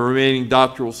 one of my remaining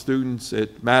doctoral students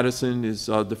at Madison is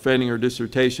defending her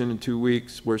dissertation in 2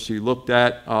 weeks, where she looked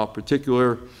at a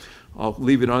particular, I'll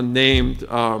leave it unnamed,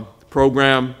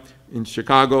 program in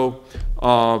Chicago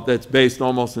that's based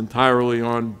almost entirely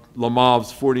on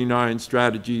Lemav's 49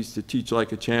 strategies to teach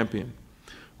like a champion,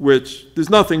 which there's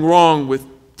nothing wrong with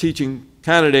teaching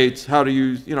candidates how to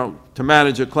use, to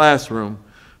manage a classroom,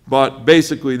 but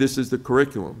basically this is the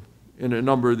curriculum in a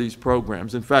number of these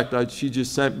programs. In fact, she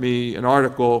just sent me an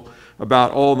article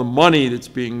about all the money that's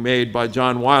being made by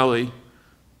John Wiley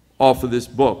off of this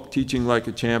book, Teaching Like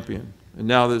a Champion. And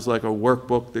now there's like a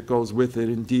workbook that goes with it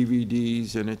and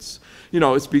DVDs, and it's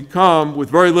become, with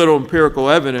very little empirical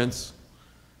evidence,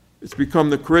 it's become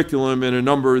the curriculum in a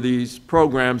number of these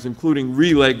programs, including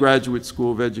Relay Graduate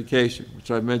School of Education,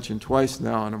 which I've mentioned twice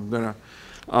now, and I'm going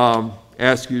to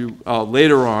ask you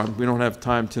later on, we don't have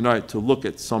time tonight, to look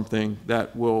at something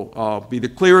that will be the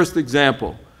clearest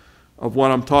example of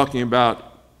what I'm talking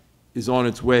about is on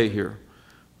its way here.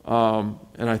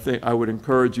 And I think I would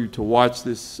encourage you to watch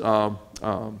this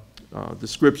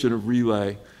description of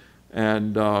Relay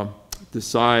and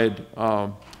decide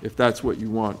if that's what you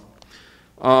want.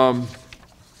 And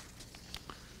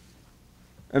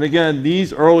again,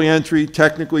 these early entry,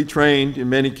 technically trained, in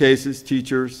many cases,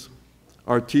 teachers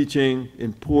are teaching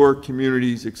in poor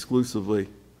communities exclusively,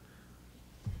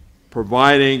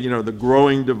 providing, the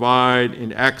growing divide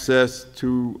in access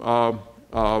to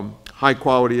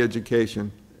high-quality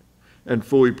education and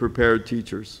fully prepared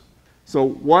teachers. So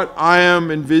what I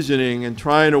am envisioning and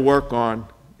trying to work on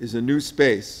is a new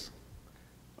space.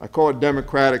 I call it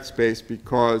democratic space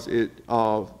because it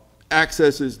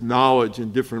accesses knowledge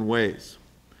in different ways,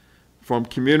 from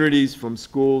communities, from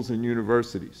schools and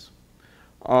universities,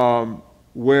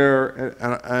 where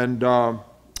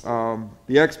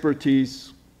the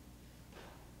expertise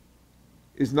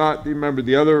is not, remember,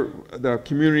 the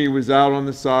community was out on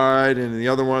the side, and the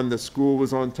other one, the school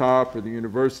was on top, or the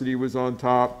university was on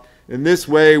top. In this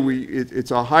way, it's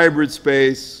a hybrid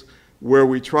space where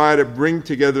we try to bring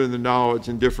together the knowledge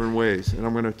in different ways. And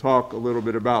I'm going to talk a little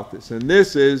bit about this. And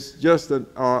this is just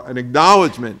an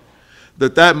acknowledgement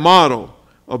that that model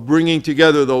of bringing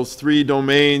together those 3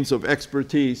 domains of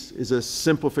expertise is a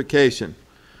simplification,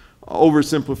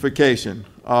 oversimplification.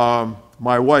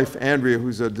 My wife, Andrea,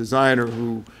 who's a designer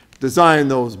who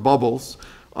designed those bubbles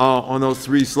on those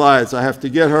 3 slides, I have to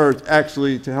get her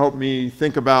actually to help me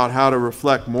think about how to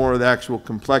reflect more of the actual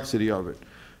complexity of it.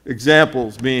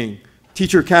 Examples being,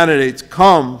 teacher candidates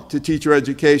come to teacher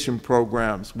education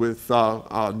programs with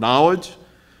knowledge,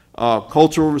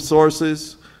 cultural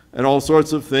resources, and all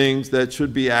sorts of things that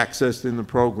should be accessed in the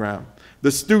program.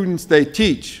 The students they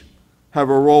teach have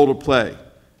a role to play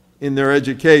in their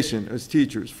education as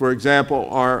teachers. For example,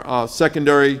 our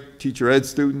secondary teacher ed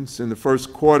students in the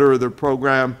first quarter of their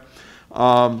program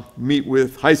meet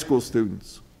with high school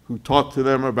students who talk to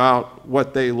them about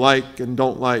what they like and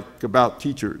don't like about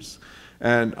teachers.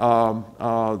 And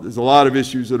there's a lot of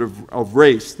issues of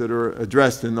race that are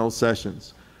addressed in those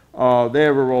sessions. They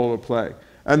have a role to play.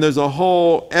 And there's a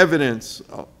whole evidence,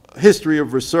 history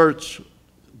of research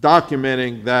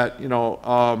documenting that,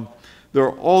 there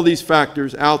are all these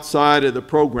factors outside of the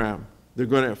program. They're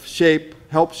going to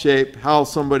help shape how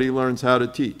somebody learns how to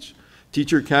teach.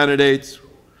 Teacher candidates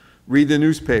read the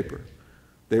newspaper.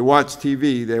 They watch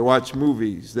TV, they watch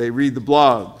movies, they read the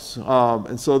blogs.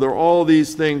 And so there are all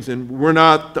these things, and we're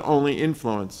not the only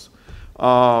influence.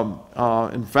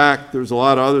 In fact, there's a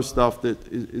lot of other stuff that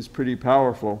is pretty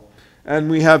powerful.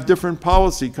 And we have different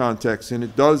policy contexts, and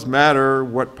it does matter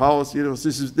what policy.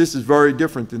 This is very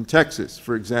different than Texas,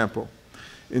 for example,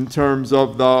 in terms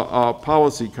of the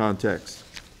policy context.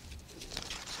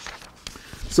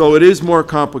 So it is more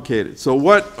complicated. So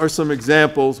what are some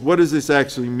examples? What does this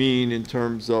actually mean in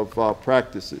terms of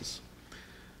practices?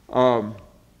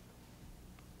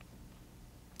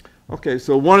 Okay,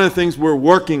 so one of the things we're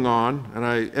working on, and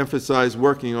I emphasize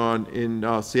working on in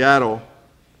Seattle,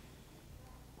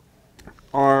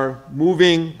 are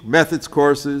moving methods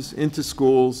courses into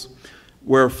schools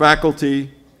where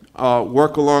faculty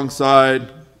work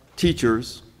alongside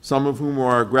teachers, some of whom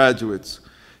are our graduates,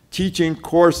 teaching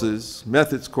courses,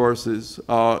 methods courses,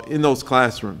 in those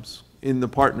classrooms, in the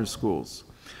partner schools.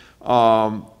 We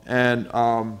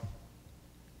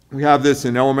have this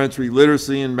in elementary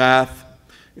literacy and math.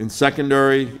 In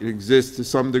secondary, it exists to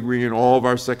some degree in all of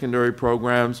our secondary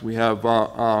programs. We have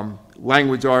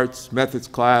language arts, methods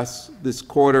class this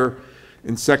quarter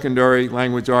in secondary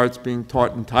language arts being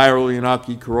taught entirely in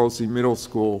Aki Kurosi Middle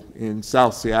School in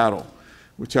South Seattle,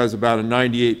 which has about a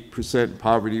 98%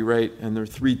 poverty rate, and there are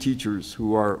 3 teachers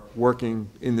who are working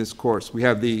in this course. We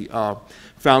have the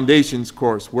foundations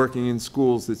course, working in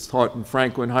schools, that's taught in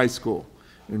Franklin High School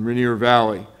in Rainier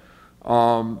Valley.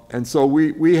 And so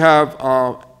we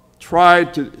have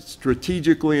tried to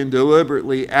strategically and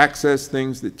deliberately access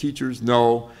things that teachers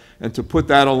know and to put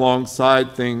that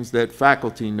alongside things that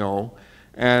faculty know.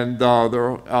 And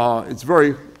it's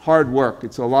very hard work.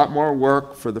 It's a lot more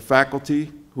work for the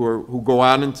faculty who go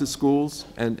out into schools,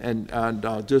 and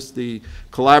just the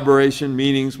collaboration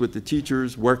meetings with the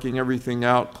teachers, working everything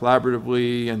out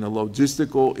collaboratively, and the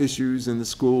logistical issues in the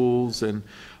schools. And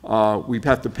we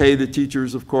have to pay the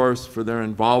teachers, of course, for their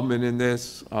involvement in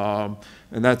this.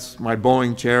 And that's my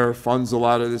Boeing chair funds a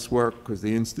lot of this work because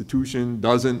the institution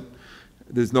doesn't.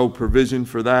 There's no provision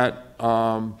for that.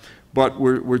 But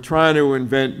we're trying to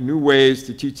invent new ways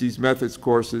to teach these methods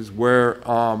courses where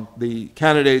the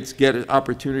candidates get an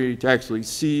opportunity to actually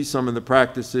see some of the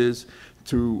practices,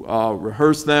 to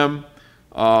rehearse them,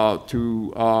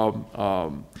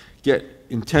 to get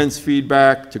intense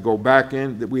feedback, to go back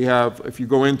in. That we have, if you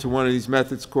go into one of these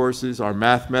methods courses, our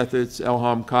math methods,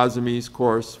 Elham Kazemi's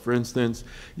course, for instance,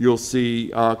 you'll see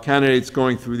candidates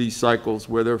going through these cycles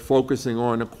where they're focusing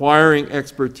on acquiring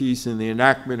expertise in the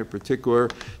enactment of particular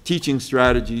teaching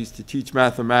strategies to teach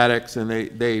mathematics, and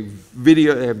they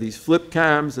have these flip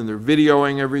cams, and they're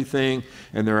videoing everything,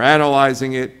 and they're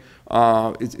analyzing it.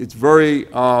 It's very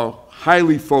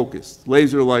highly focused,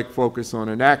 laser-like focus on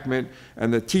enactment,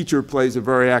 and the teacher plays a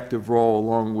very active role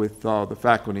along with the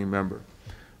faculty member.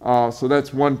 So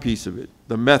that's one piece of it,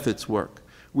 the methods work.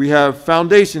 We have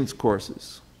foundations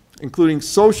courses, including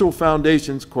social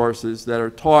foundations courses that are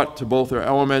taught to both our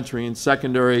elementary and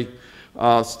secondary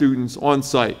students on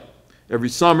site. Every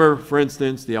summer, for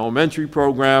instance, the elementary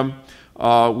program,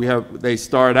 they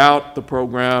start out the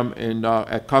program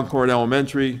at Concord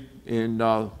Elementary in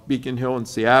Beacon Hill in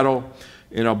Seattle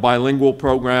in a bilingual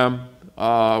program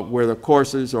where the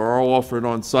courses are all offered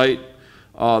on site.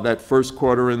 That first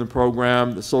quarter in the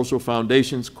program, the Social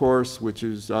Foundations course, which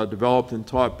is developed and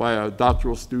taught by a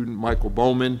doctoral student, Michael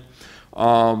Bowman,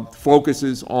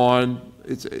 focuses on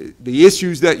the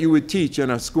issues that you would teach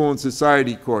in a school and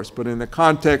society course, but in the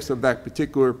context of that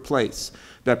particular place,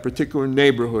 that particular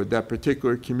neighborhood, that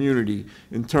particular community,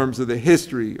 in terms of the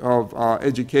history of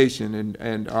education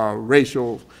and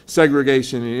racial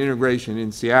segregation and integration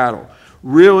in Seattle.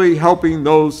 Really helping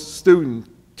those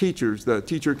teachers, the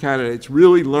teacher candidates,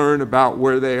 really learn about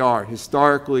where they are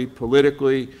historically,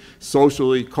 politically,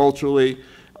 socially, culturally,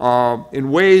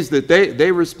 in ways that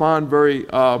they respond very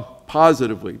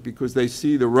positively because they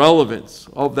see the relevance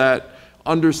of that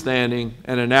understanding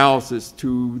and analysis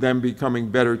to them becoming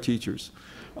better teachers.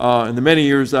 In the many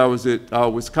years I was at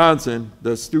Wisconsin,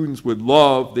 the students would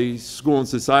love the school and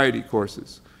society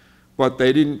courses, but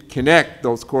they didn't connect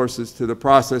those courses to the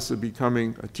process of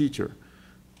becoming a teacher.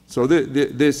 So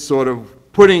this sort of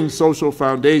putting social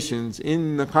foundations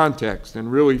in the context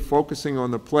and really focusing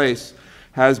on the place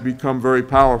has become very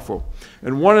powerful.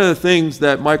 And one of the things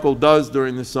that Michael does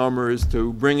during the summer is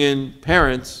to bring in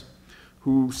parents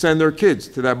who send their kids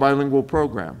to that bilingual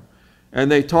program. And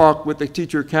they talk with the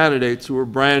teacher candidates who are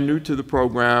brand new to the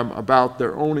program about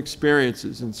their own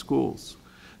experiences in schools.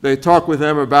 They talk with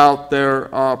them about their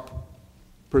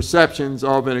perceptions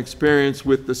of an experience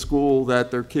with the school that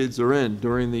their kids are in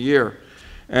during the year.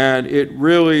 And it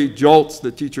really jolts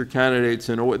the teacher candidates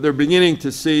in a way. They're beginning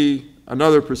to see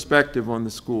another perspective on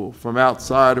the school from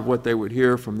outside of what they would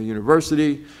hear from the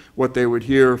university, what they would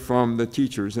hear from the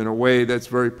teachers in a way that's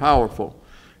very powerful.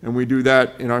 And we do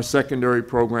that in our secondary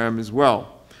program as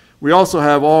well. We also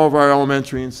have all of our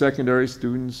elementary and secondary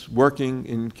students working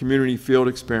in community field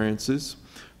experiences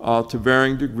to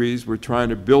varying degrees. We're trying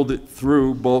to build it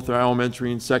through both our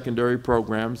elementary and secondary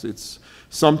programs. It's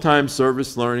sometimes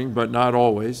service learning, but not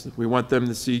always. We want them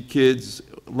to see kids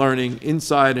learning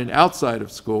inside and outside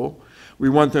of school. We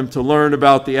want them to learn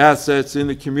about the assets in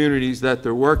the communities that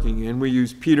they're working in. We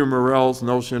use Peter Morell's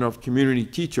notion of community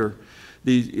teacher.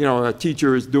 A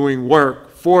teacher is doing work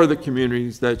for the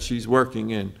communities that she's working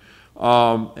in,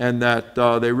 and that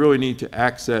they really need to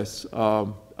access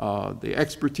the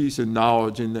expertise and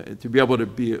knowledge to be able to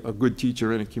be a good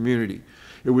teacher in a community.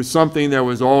 It was something that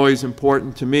was always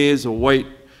important to me as a white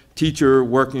teacher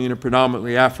working in a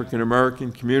predominantly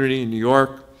African-American community in New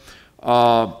York,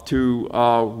 to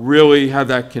really have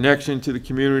that connection to the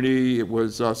community. It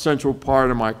was a central part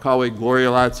of my colleague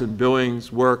Gloria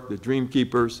Ladson-Billings' work, the Dream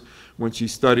Keepers, when she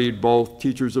studied both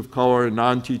teachers of color and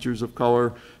non-teachers of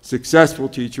color, successful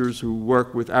teachers who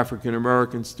work with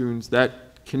African-American students.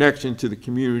 That connection to the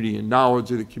community and knowledge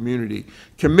of the community,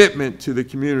 commitment to the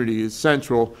community is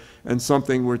central and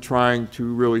something we're trying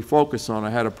to really focus on. I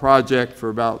had a project for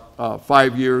about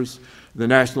 5 years, the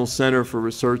National Center for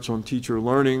Research on Teacher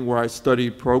Learning, where I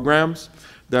studied programs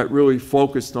that really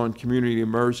focused on community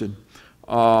immersion.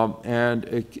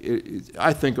 And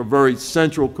I think a very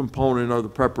central component of the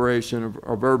preparation of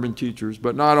urban teachers,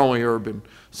 but not only urban.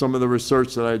 Some of the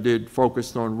research that I did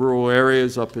focused on rural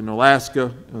areas up in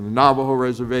Alaska, on the Navajo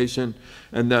Reservation,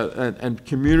 and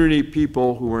community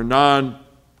people who were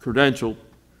non-credentialed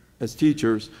as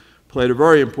teachers played a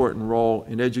very important role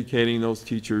in educating those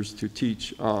teachers to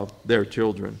teach their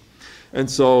children. And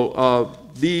so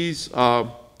these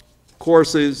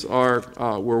courses are,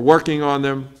 we're working on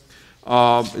them.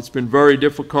 It's been very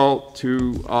difficult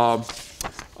to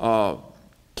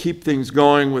keep things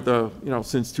going with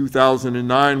since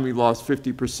 2009, we lost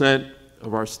 50%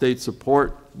 of our state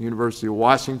support, University of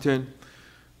Washington.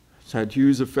 It's had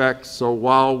huge effects. So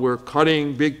while we're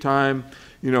cutting big time,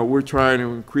 we're trying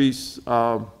to increase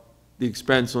the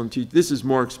expense on teachers. This is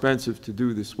more expensive to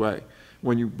do this way.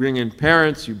 When you bring in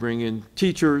parents, you bring in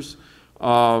teachers,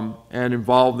 and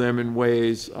involve them in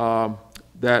ways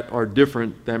that are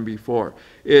different than before.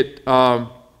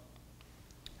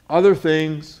 Other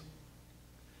things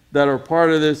that are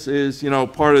part of this is,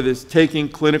 part of this taking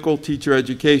clinical teacher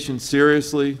education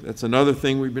seriously. That's another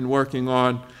thing we've been working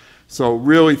on. So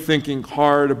really thinking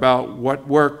hard about what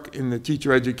work in the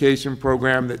teacher education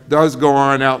program that does go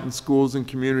on out in schools and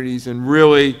communities, and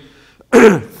really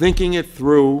thinking it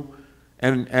through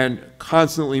and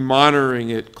constantly monitoring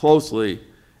it closely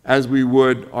as we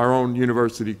would our own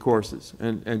university courses.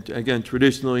 And again,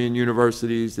 traditionally in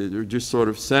universities, they're just sort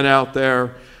of sent out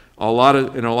there. In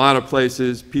a lot of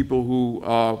places, people who,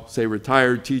 say,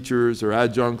 retired teachers or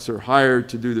adjuncts are hired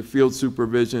to do the field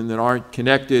supervision that aren't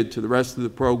connected to the rest of the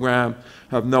program,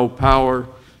 have no power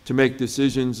to make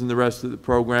decisions in the rest of the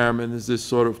program, and there's this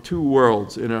sort of two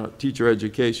worlds in a teacher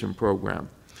education program.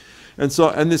 And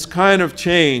this kind of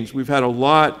change, we've had a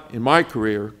lot in my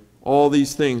career, all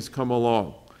these things come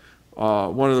along.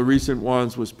 One of the recent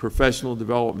ones was professional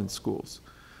development schools.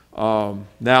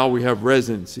 Now we have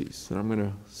residencies, and I'm going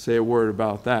to say a word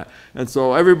about that. And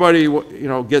so everybody,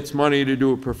 gets money to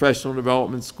do a professional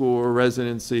development school or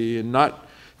residency, and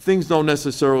things don't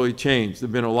necessarily change. There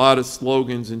have been a lot of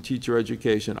slogans in teacher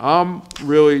education. I'm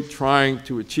really trying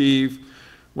to achieve,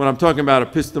 when I'm talking about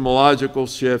epistemological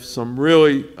shifts, some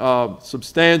really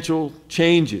substantial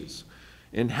changes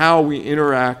in how we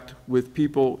interact with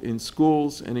people in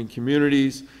schools and in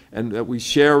communities, and that we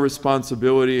share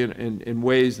responsibility in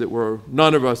ways that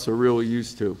none of us are really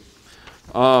used to.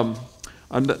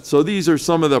 So these are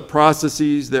some of the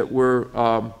processes that we're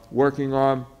working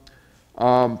on.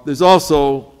 There's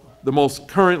also the most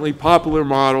currently popular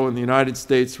model in the United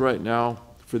States right now,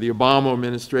 for the Obama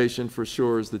administration for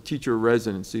sure, is the teacher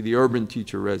residency, the urban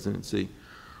teacher residency,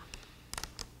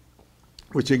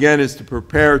 which again is to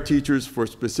prepare teachers for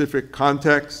specific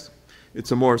contexts.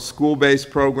 It's a more school-based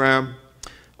program.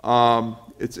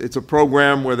 It's a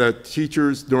program where the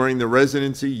teachers during the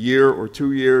residency year or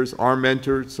 2 years are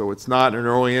mentored, so it's not an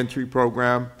early entry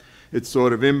program. It's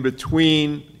sort of in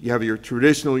between. You have your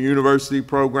traditional university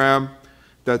program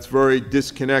that's very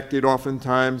disconnected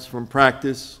oftentimes from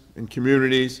practice and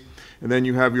communities, and then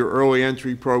you have your early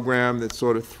entry program that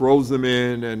sort of throws them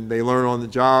in and they learn on the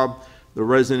job. The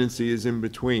residency is in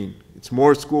between. It's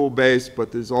more school-based,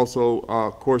 but there's also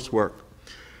coursework.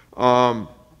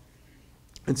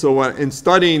 And so in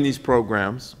studying these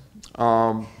programs,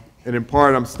 and in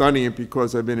part I'm studying it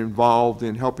because I've been involved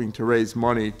in helping to raise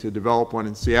money to develop one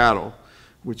in Seattle,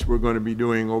 which we're going to be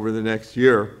doing over the next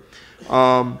year,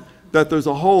 that there's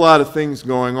a whole lot of things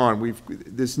going on.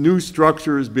 This new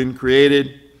structure has been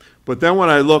created, but then when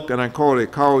I look, and I call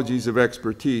it ecologies of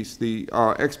expertise, the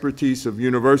expertise of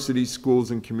universities,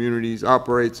 schools, and communities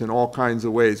operates in all kinds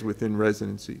of ways within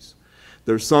residencies.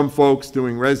 There's some folks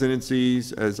doing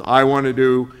residencies, as I want to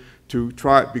do, to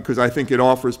try, because I think it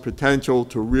offers potential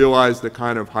to realize the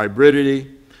kind of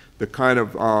hybridity, the kind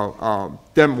of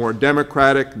more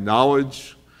democratic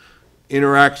knowledge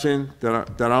interaction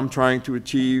that I'm trying to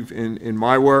achieve in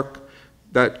my work,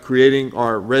 that creating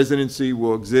our residency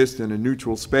will exist in a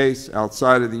neutral space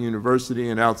outside of the university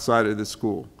and outside of the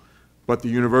school. But the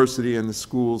university and the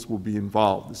schools will be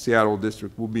involved. The Seattle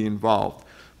district will be involved.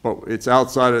 But it's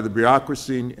outside of the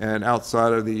bureaucracy and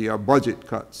outside of the budget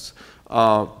cuts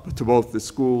to both the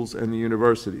schools and the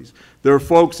universities. There are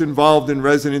folks involved in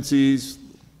residencies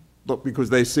because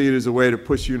they see it as a way to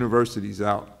push universities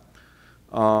out.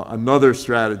 Another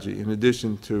strategy in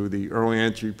addition to the early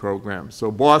entry program. So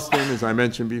Boston, as I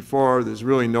mentioned before, there's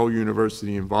really no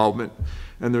university involvement.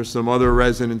 And there's some other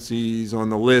residencies on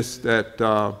the list at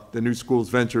the New Schools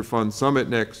Venture Fund Summit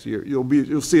next year.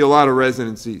 You'll see a lot of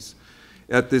residencies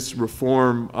at this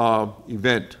reform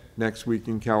event next week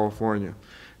in California.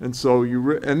 And so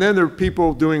and then there are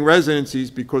people doing residencies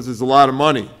because there's a lot of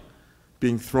money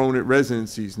being thrown at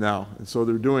residencies now, and so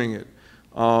they're doing it.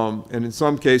 And in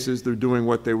some cases, they're doing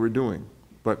what they were doing,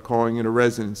 but calling it a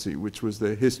residency, which was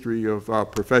the history of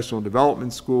professional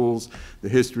development schools, the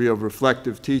history of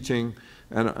reflective teaching,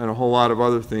 and a whole lot of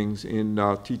other things in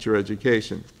teacher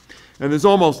education. And there's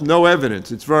almost no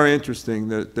evidence. It's very interesting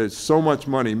that there's so much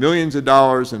money, millions of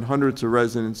dollars and hundreds of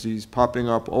residencies popping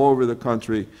up all over the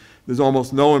country. There's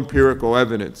almost no empirical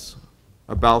evidence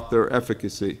about their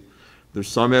efficacy. There's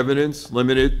some evidence,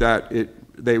 limited, that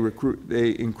they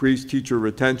increase teacher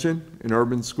retention in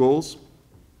urban schools.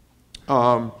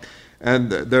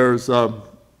 And there's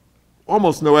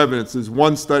almost no evidence. There's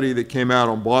one study that came out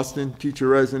on Boston teacher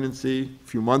residency a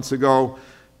few months ago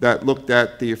that looked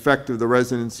at the effect of the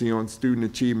residency on student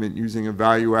achievement using a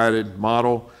value-added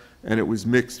model, and it was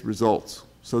mixed results.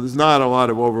 So there's not a lot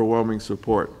of overwhelming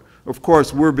support. Of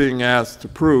course, we're being asked to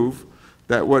prove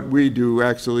that what we do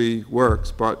actually works,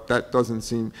 but that doesn't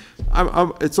seem,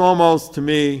 it's almost to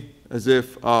me as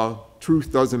if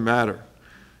truth doesn't matter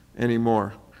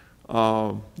anymore.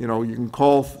 You know, you can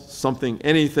call something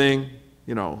anything,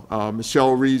 you know,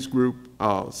 Michelle Rhee's group,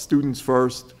 Students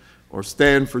First, or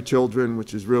Stand for Children,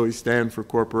 which is really Stand for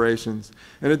Corporations,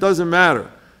 and it doesn't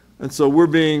matter. And so we're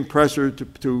being pressured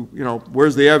to you know,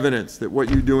 where's the evidence that what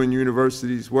you do in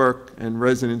universities work and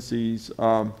residencies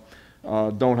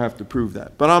don't have to prove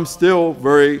that. But I'm still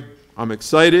I'm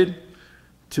excited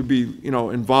to be, you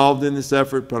know, involved in this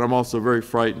effort, but I'm also very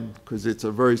frightened because it's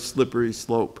a very slippery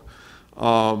slope,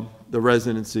 the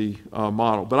residency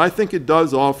model. But I think it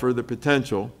does offer the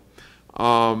potential,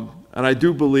 and I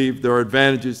do believe there are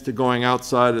advantages to going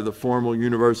outside of the formal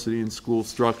university and school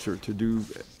structure to do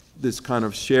this kind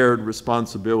of shared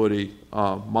responsibility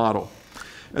model.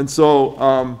 And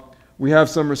so we have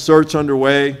some research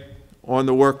underway on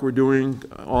the work we're doing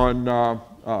on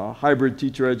hybrid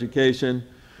teacher education.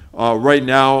 Right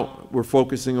now, we're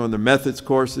focusing on the methods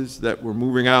courses that we're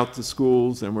moving out to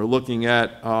schools, and we're looking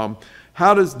at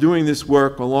how does doing this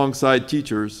work alongside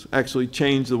teachers actually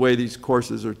change the way these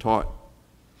courses are taught.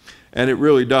 And it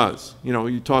really does. You know,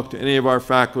 you talk to any of our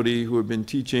faculty who have been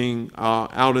teaching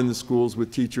out in the schools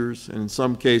with teachers, and in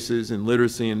some cases in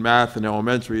literacy and math and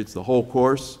elementary, it's the whole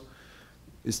course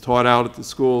is taught out at the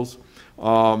schools.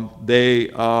 They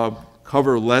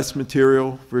cover less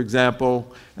material, for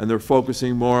example, and they're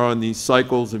focusing more on these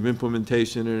cycles of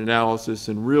implementation and analysis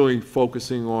and really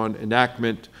focusing on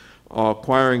enactment,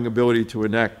 acquiring ability to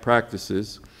enact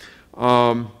practices.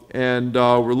 and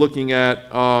we're looking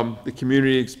at the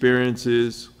community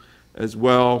experiences as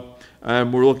well.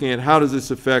 And we're looking at how does this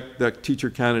affect the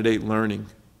teacher candidate learning,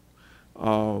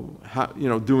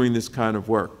 doing this kind of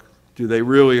work. Do they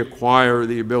really acquire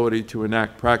the ability to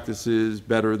enact practices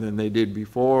better than they did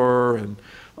before? And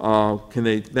can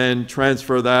they then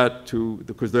transfer that to,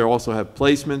 because they also have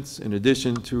placements in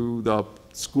addition to the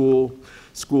school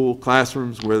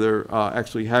classrooms where they're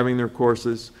actually having their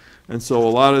courses. And so a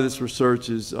lot of this research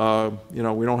is, we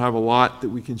don't have a lot that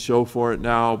we can show for it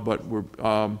now, but we're,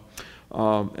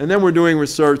 and then we're doing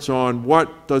research on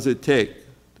what does it take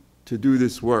to do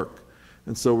this work.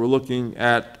 And so we're looking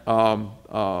at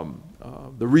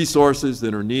the resources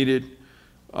that are needed.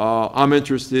 I'm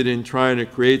interested in trying to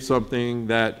create something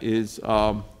that is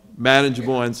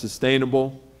manageable and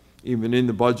sustainable, even in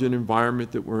the budget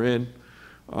environment that we're in.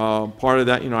 Part of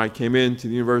that, I came into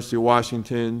the University of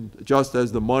Washington just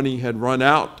as the money had run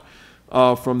out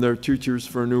from their Teachers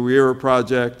for a New Era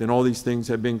project, and all these things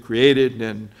had been created,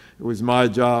 and it was my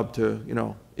job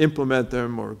to, implement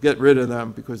them or get rid of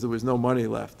them because there was no money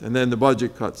left. And then the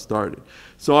budget cuts started.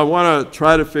 So I want to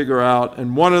try to figure out,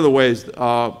 and one of the ways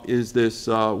is this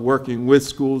working with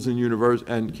schools and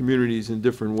universities and communities in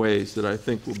different ways that I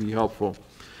think will be helpful.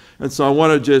 And so I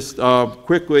want to just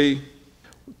quickly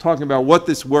talking about what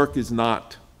this work is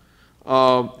not.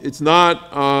 It's not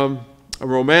a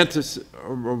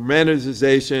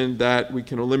romanticization that we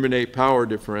can eliminate power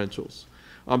differentials.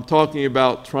 I'm talking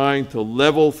about trying to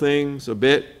level things a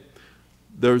bit.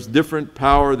 There's different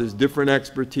power, there's different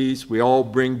expertise. We all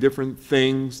bring different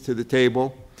things to the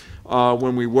table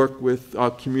when we work with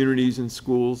communities and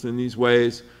schools in these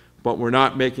ways, but we're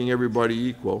not making everybody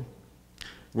equal.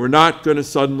 We're not going to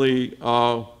suddenly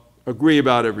agree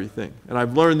about everything. And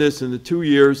I've learned this in the 2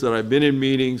 years that I've been in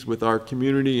meetings with our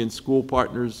community and school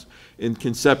partners in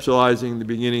conceptualizing the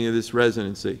beginning of this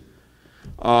residency.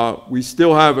 We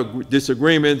still have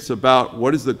disagreements about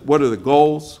what are the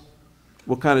goals,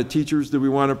 what kind of teachers do we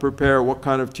want to prepare, what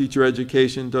kind of teacher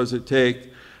education does it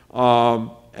take,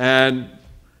 and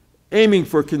aiming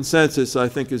for consensus, I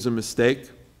think, is a mistake.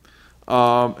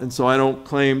 And so I don't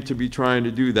claim to be trying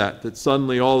to do that, that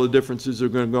suddenly all the differences are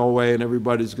going to go away and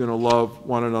everybody's going to love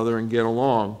one another and get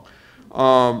along.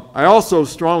 I also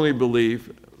strongly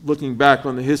believe, looking back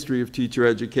on the history of teacher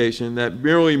education, that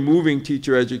merely moving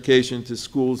teacher education to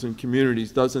schools and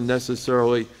communities doesn't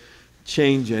necessarily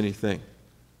change anything.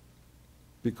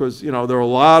 Because, there are a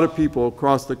lot of people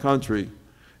across the country,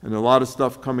 and a lot of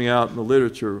stuff coming out in the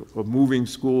literature of moving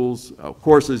schools,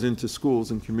 courses into schools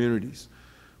and communities.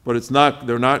 But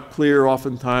they're not clear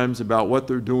oftentimes about what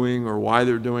they're doing or why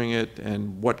they're doing it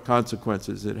and what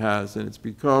consequences it has. And it's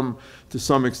become, to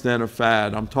some extent, a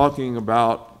fad. I'm talking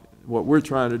about what we're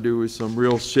trying to do is some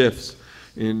real shifts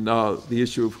in the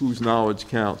issue of whose knowledge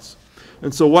counts.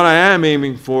 And so what I am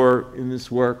aiming for in this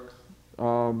work,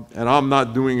 and I'm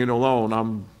not doing it alone,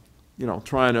 I'm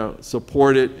trying to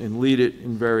support it and lead it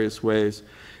in various ways,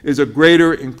 is a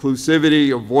greater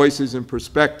inclusivity of voices and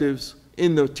perspectives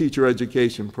in the teacher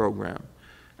education program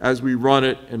as we run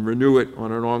it and renew it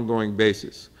on an ongoing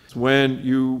basis. When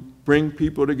you bring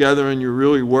people together and you're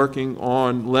really working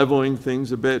on leveling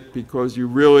things a bit, because you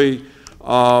really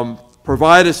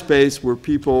provide a space where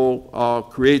people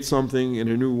create something in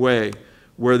a new way,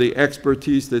 where the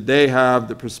expertise that they have,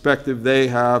 the perspective they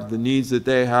have, the needs that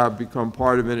they have become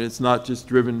part of it. It's not just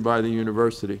driven by the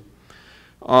university.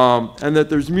 And that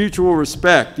there's mutual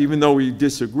respect. Even though we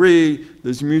disagree,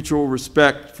 there's mutual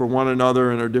respect for one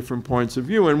another and our different points of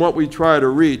view. And what we try to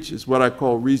reach is what I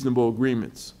call reasonable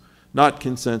agreements. Not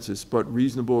consensus, but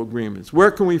reasonable agreements.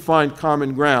 Where can we find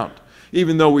common ground,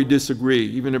 even though we disagree,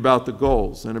 even about the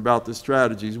goals and about the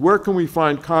strategies? Where can we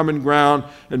find common ground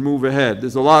and move ahead?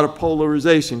 There's a lot of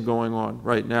polarization going on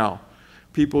right now.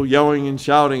 People yelling and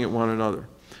shouting at one another.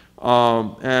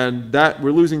 And that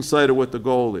we're losing sight of what the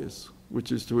goal is,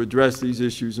 which is to address these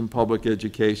issues in public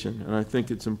education. And I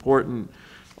think it's important,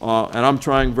 and I'm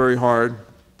trying very hard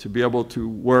to be able to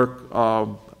work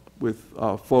with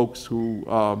folks who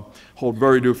hold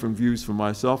very different views from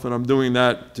myself, and I'm doing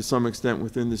that to some extent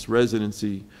within this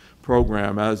residency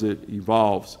program as it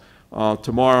evolves.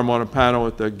 Tomorrow I'm on a panel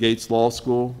at the Gates Law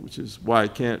School, which is why I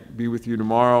can't be with you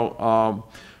tomorrow,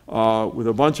 with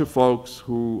a bunch of folks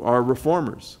who are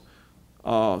reformers,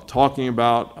 talking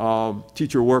about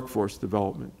teacher workforce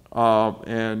development.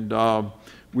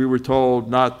 We were told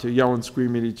not to yell and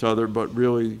scream at each other, but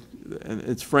really, and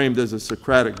it's framed as a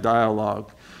Socratic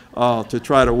dialogue, to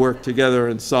try to work together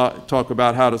and talk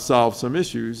about how to solve some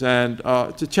issues. And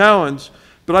it's a challenge,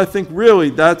 but I think really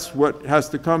that's what has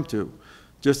to come to,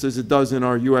 just as it does in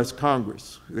our U.S.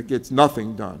 Congress. It gets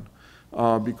nothing done.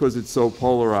 because it's so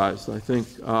polarized, I think.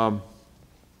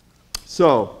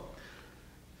 So,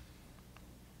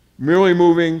 merely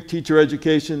moving teacher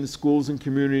education to schools and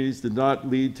communities did not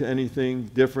lead to anything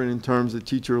different in terms of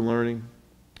teacher learning.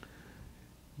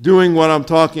 Doing what I'm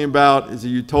talking about is a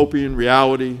utopian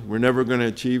reality. We're never going to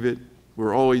achieve it.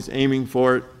 We're always aiming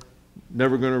for it,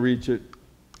 never going to reach it.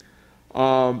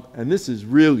 And this is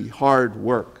really hard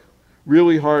work.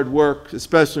 Really hard work,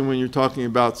 especially when you're talking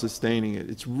about sustaining it.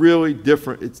 It's really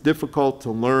different. It's difficult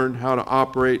to learn how to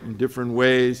operate in different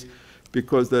ways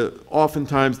because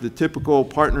oftentimes the typical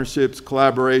partnerships,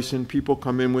 collaboration, people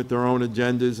come in with their own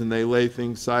agendas and they lay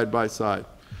things side by side.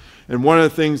 And one of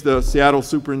the things the Seattle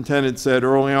superintendent said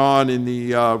early on in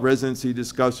the residency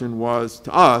discussion was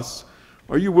to us,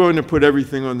 are you willing to put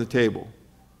everything on the table?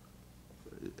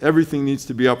 Everything needs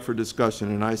to be up for discussion.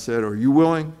 And I said, are you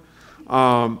willing?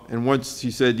 And once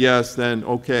he said yes, then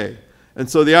okay. And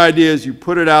so the idea is you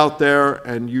put it out there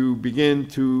and you begin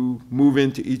to move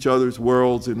into each other's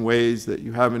worlds in ways that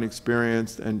you haven't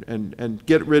experienced and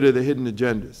get rid of the hidden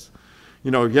agendas. You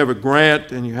know, if you have a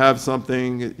grant and you have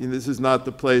something, this is not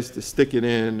the place to stick it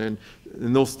in, and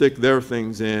they'll stick their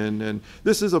things in. And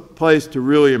this is a place to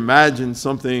really imagine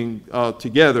something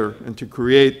together and to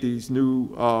create these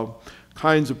new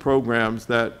kinds of programs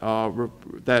that,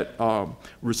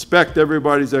 respect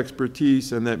everybody's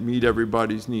expertise and that meet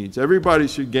everybody's needs. Everybody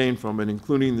should gain from it,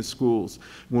 including the schools.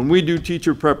 When we do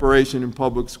teacher preparation in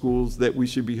public schools, that we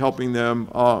should be helping them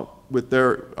with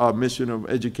their mission of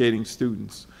educating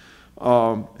students.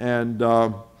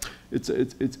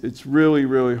 It's really,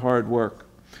 really hard work.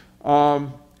 The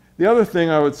other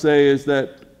thing I would say is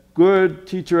that good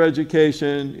teacher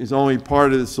education is only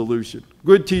part of the solution.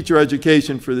 Good teacher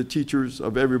education for the teachers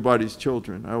of everybody's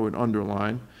children, I would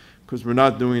underline, because we're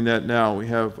not doing that now. We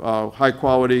have high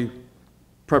quality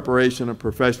preparation of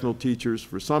professional teachers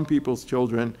for some people's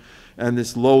children and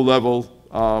this low level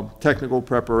technical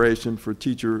preparation for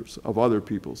teachers of other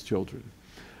people's children.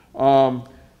 One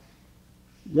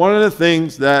of the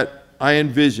things that I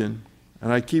envision,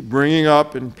 and I keep bringing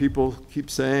up and people keep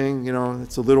saying, you know,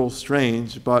 it's a little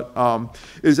strange, but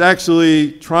is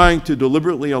actually trying to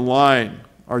deliberately align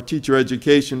our teacher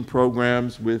education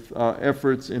programs with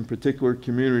efforts in particular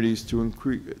communities to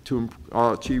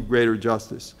achieve greater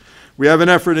justice. We have an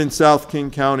effort in South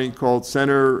King County called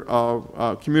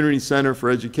Community Center for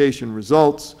Education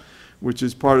Results, which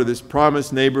is part of this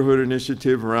Promise Neighborhood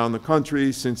initiative around the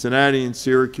country. Cincinnati and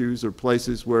Syracuse are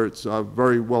places where it's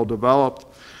very well developed,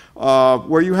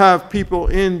 where you have people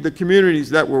in the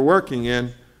communities that we're working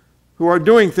in who are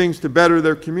doing things to better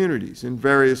their communities in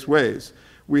various ways.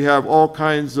 We have all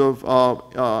kinds of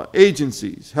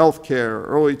agencies, healthcare,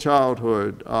 early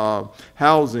childhood,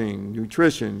 housing,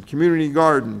 nutrition, community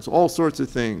gardens, all sorts of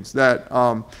things that,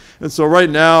 and so right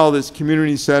now this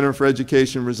Community Center for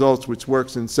Education Results, which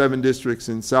works in 7 districts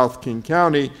in South King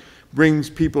County, brings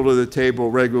people to the table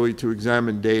regularly to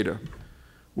examine data.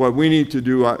 What we need to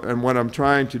do, and what I'm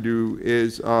trying to do,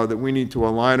 is that we need to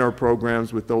align our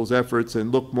programs with those efforts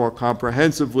and look more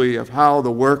comprehensively of how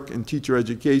the work in teacher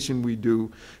education we do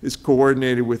is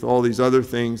coordinated with all these other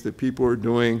things that people are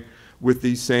doing with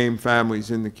these same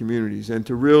families in the communities, and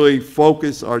to really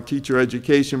focus our teacher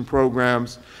education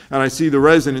programs. And I see the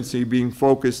residency being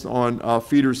focused on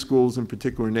feeder schools in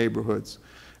particular neighborhoods,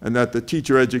 and that the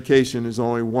teacher education is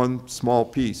only one small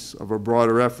piece of a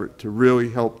broader effort to really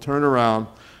help turn around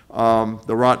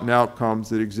the rotten outcomes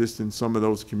that exist in some of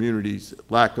those communities,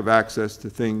 lack of access to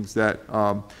things that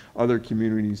other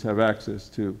communities have access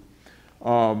to.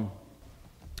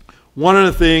 One of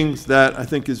the things that I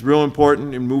think is real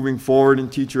important in moving forward in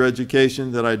teacher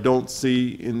education that I don't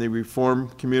see in the reform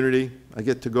community, I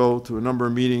get to go to a number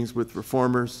of meetings with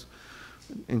reformers,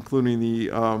 including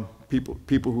the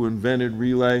people who invented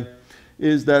Relay,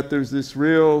 is that there's this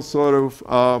real sort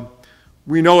of,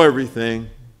 we know everything,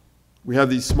 we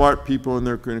have these smart people and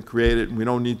they're going to create it, and we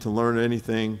don't need to learn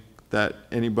anything that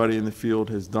anybody in the field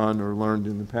has done or learned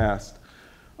in the past.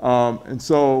 And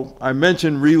so I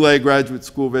mentioned Relay Graduate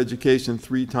School of Education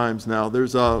 3 times now.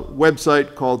 There's a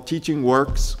website called Teaching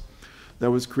Works that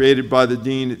was created by the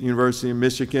dean at the University of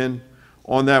Michigan.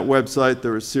 On that website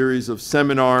there are a series of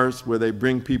seminars where they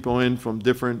bring people in from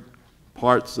different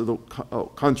parts of the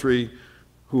country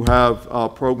who have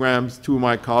programs. 2 of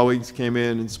my colleagues came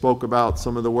in and spoke about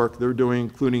some of the work they're doing,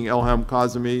 including Elham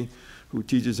Kazemi, who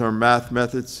teaches our math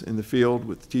methods in the field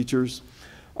with teachers.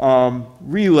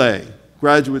 Relay,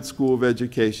 Graduate School of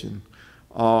Education.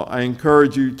 I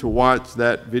encourage you to watch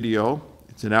that video.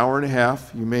 It's an hour and a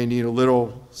half. You may need a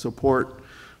little support.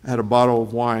 I had a bottle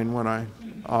of wine when I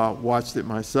watched it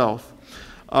myself.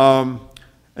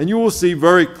 And you will see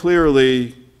very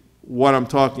clearly what I'm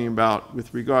talking about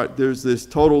with regard, there's this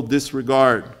total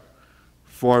disregard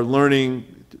for learning,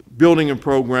 building a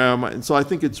program. And so I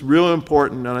think it's real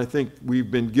important, and I think we've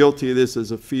been guilty of this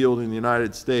as a field in the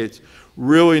United States,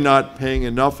 really not paying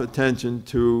enough attention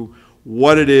to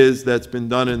what it is that's been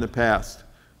done in the past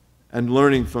and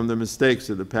learning from the mistakes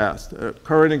of the past. A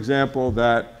current example of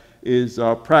that is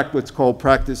what's called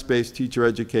practice-based teacher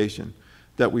education,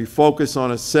 that we focus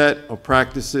on a set of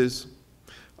practices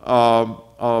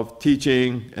of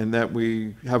teaching, and that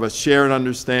we have a shared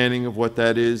understanding of what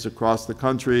that is across the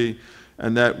country,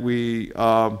 and that we,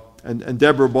 and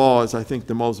Deborah Ball is, I think,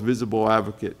 the most visible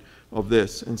advocate of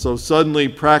this. And so suddenly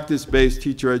practice-based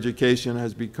teacher education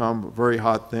has become a very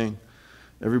hot thing.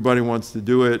 Everybody wants to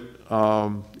do it.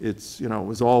 It's, you know, it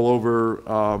was all over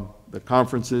the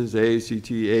conferences,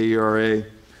 AACT, AERA,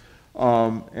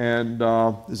 and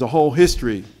there's a whole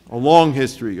history, a long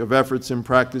history of efforts in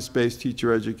practice-based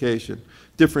teacher education,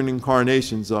 different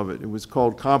incarnations of it. It was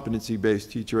called competency-based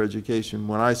teacher education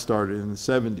when I started in the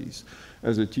 70s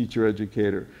as a teacher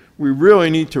educator. We really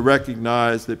need to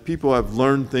recognize that people have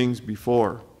learned things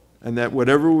before, and that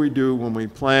whatever we do when we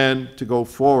plan to go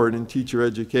forward in teacher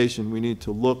education, we need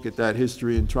to look at that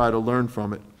history and try to learn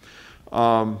from it.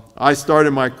 I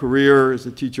started my career as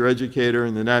a teacher educator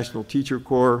in the National Teacher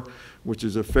Corps, which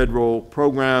is a federal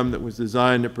program that was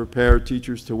designed to prepare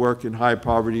teachers to work in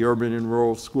high-poverty urban and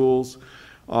rural schools.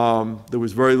 There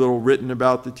was very little written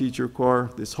about the Teacher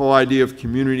Corps. This whole idea of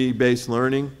community-based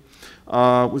learning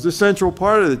was a central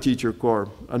part of the Teacher Corps.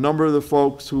 A number of the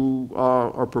folks who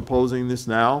are proposing this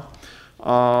now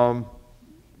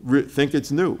think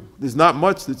it's new. There's not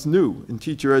much that's new in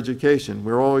teacher education.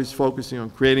 We're always focusing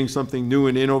on creating something new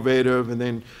and innovative, and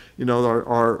then, you know,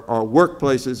 our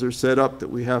workplaces are set up that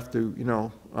we have to, you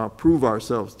know, prove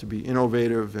ourselves to be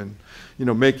innovative and, you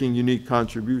know, making unique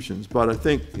contributions. But I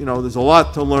think, you know, there's a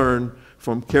lot to learn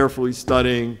from carefully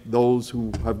studying those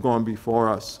who have gone before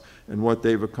us and what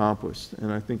they've accomplished,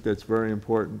 and I think that's very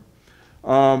important.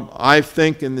 I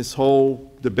think in this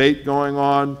whole debate going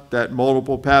on that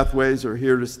multiple pathways are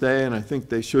here to stay, and I think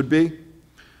they should be.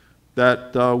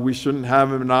 That we shouldn't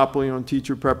have a monopoly on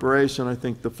teacher preparation. I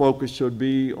think the focus should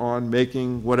be on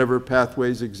making whatever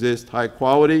pathways exist high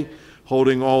quality,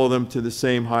 holding all of them to the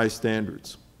same high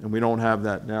standards, and we don't have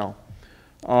that now.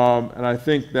 And I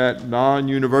think that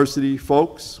non-university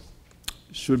folks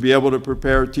should be able to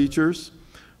prepare teachers.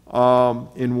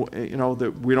 You know,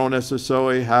 that we don't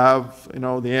necessarily have, you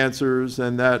know, the answers,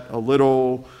 and that a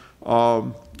little,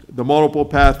 the multiple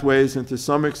pathways, and to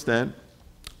some extent,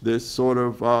 this sort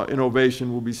of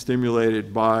innovation will be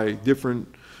stimulated by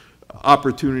different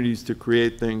opportunities to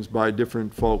create things by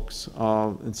different folks.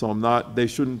 And so they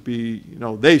shouldn't be, you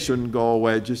know, they shouldn't go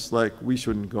away just like we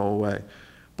shouldn't go away.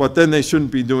 But then they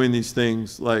shouldn't be doing these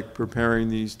things like preparing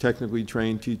these technically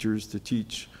trained teachers to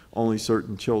teach only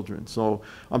certain children. So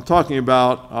I'm talking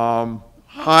about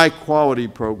high quality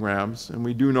programs, and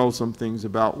we do know some things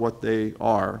about what they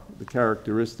are, the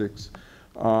characteristics,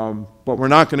 but we're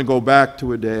not going to go back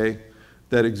to a day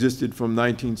that existed from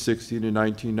 1960 to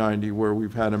 1990 where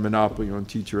we've had a monopoly on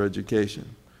teacher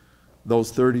education. Those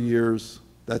 30 years,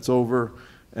 that's over,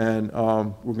 and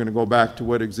we're going to go back to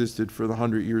what existed for the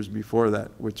 100 years before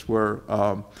that, which were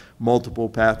multiple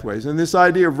pathways. And this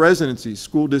idea of residencies,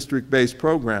 school district-based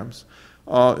programs,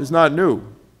 is not new.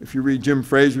 If you read Jim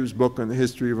Fraser's book on the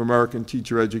history of American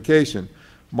teacher education,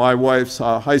 my wife's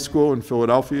high school in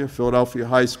Philadelphia, Philadelphia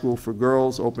High School for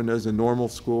Girls, opened as a normal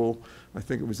school. I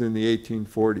think it was in the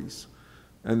 1840s.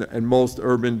 And most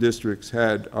urban districts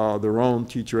had their own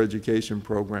teacher education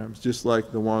programs, just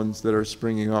like the ones that are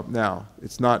springing up now.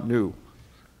 It's not new.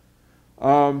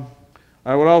 I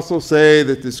would also say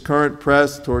that this current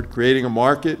press toward creating a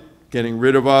market, getting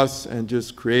rid of us, and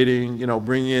just creating, you know,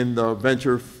 bringing in the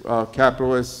venture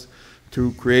capitalists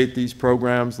to create these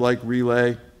programs like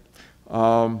Relay,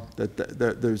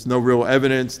 that there's no real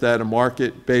evidence that a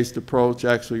market-based approach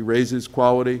actually raises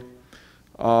quality.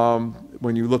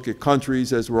 When you look at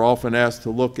countries, as we're often asked to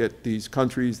look at these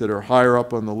countries that are higher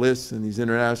up on the list in these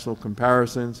international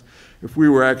comparisons, if we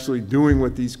were actually doing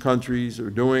what these countries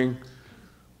are doing,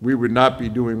 we would not be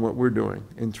doing what we're doing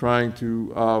in trying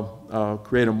to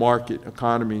create a market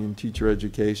economy in teacher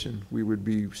education. We would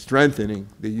be strengthening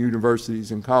the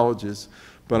universities and colleges,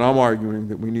 but I'm arguing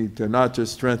that we need to not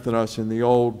just strengthen us in the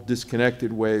old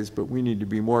disconnected ways, but we need to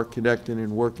be more connected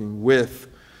in working with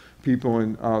people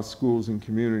in schools and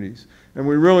communities. And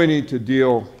we really need to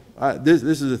deal, this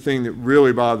is the thing that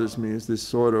really bothers me, is this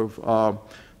sort of,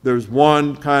 there's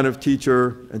one kind of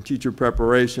teacher and teacher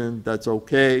preparation that's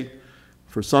okay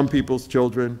for some people's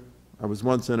children. I was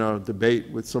once in a debate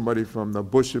with somebody from the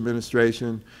Bush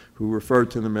administration who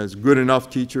referred to them as good enough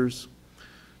teachers.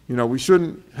 You know, we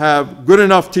shouldn't have, good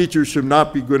enough teachers should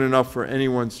not be good enough for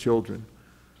anyone's children.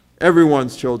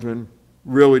 Everyone's children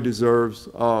really deserves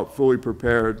a fully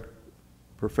prepared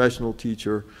professional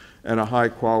teacher and a high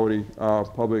quality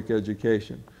public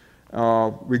education,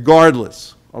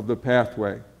 regardless of the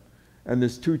pathway. And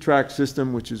this two-track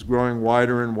system, which is growing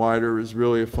wider and wider, is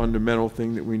really a fundamental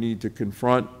thing that we need to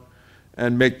confront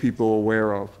and make people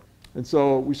aware of. And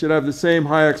so we should have the same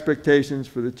high expectations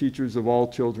for the teachers of all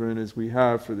children as we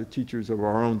have for the teachers of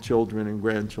our own children and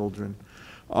grandchildren.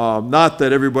 Not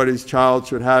that everybody's child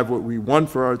should have what we want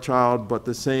for our child, but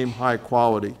the same high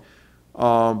quality,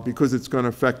 because it's going to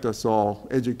affect us all.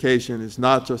 Education is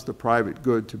not just a private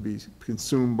good to be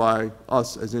consumed by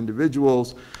us as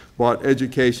individuals, but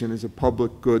education is a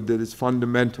public good that is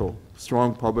fundamental,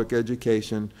 strong public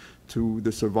education, to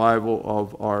the survival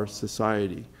of our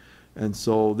society. And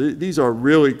so these are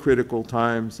really critical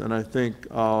times, and I think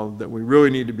that we really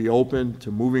need to be open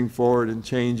to moving forward and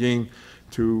changing,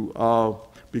 to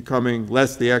becoming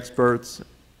less the experts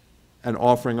and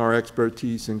offering our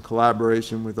expertise in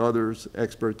collaboration with others'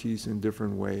 expertise in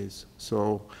different ways.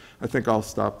 So I think I'll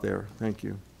stop there. Thank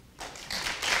you.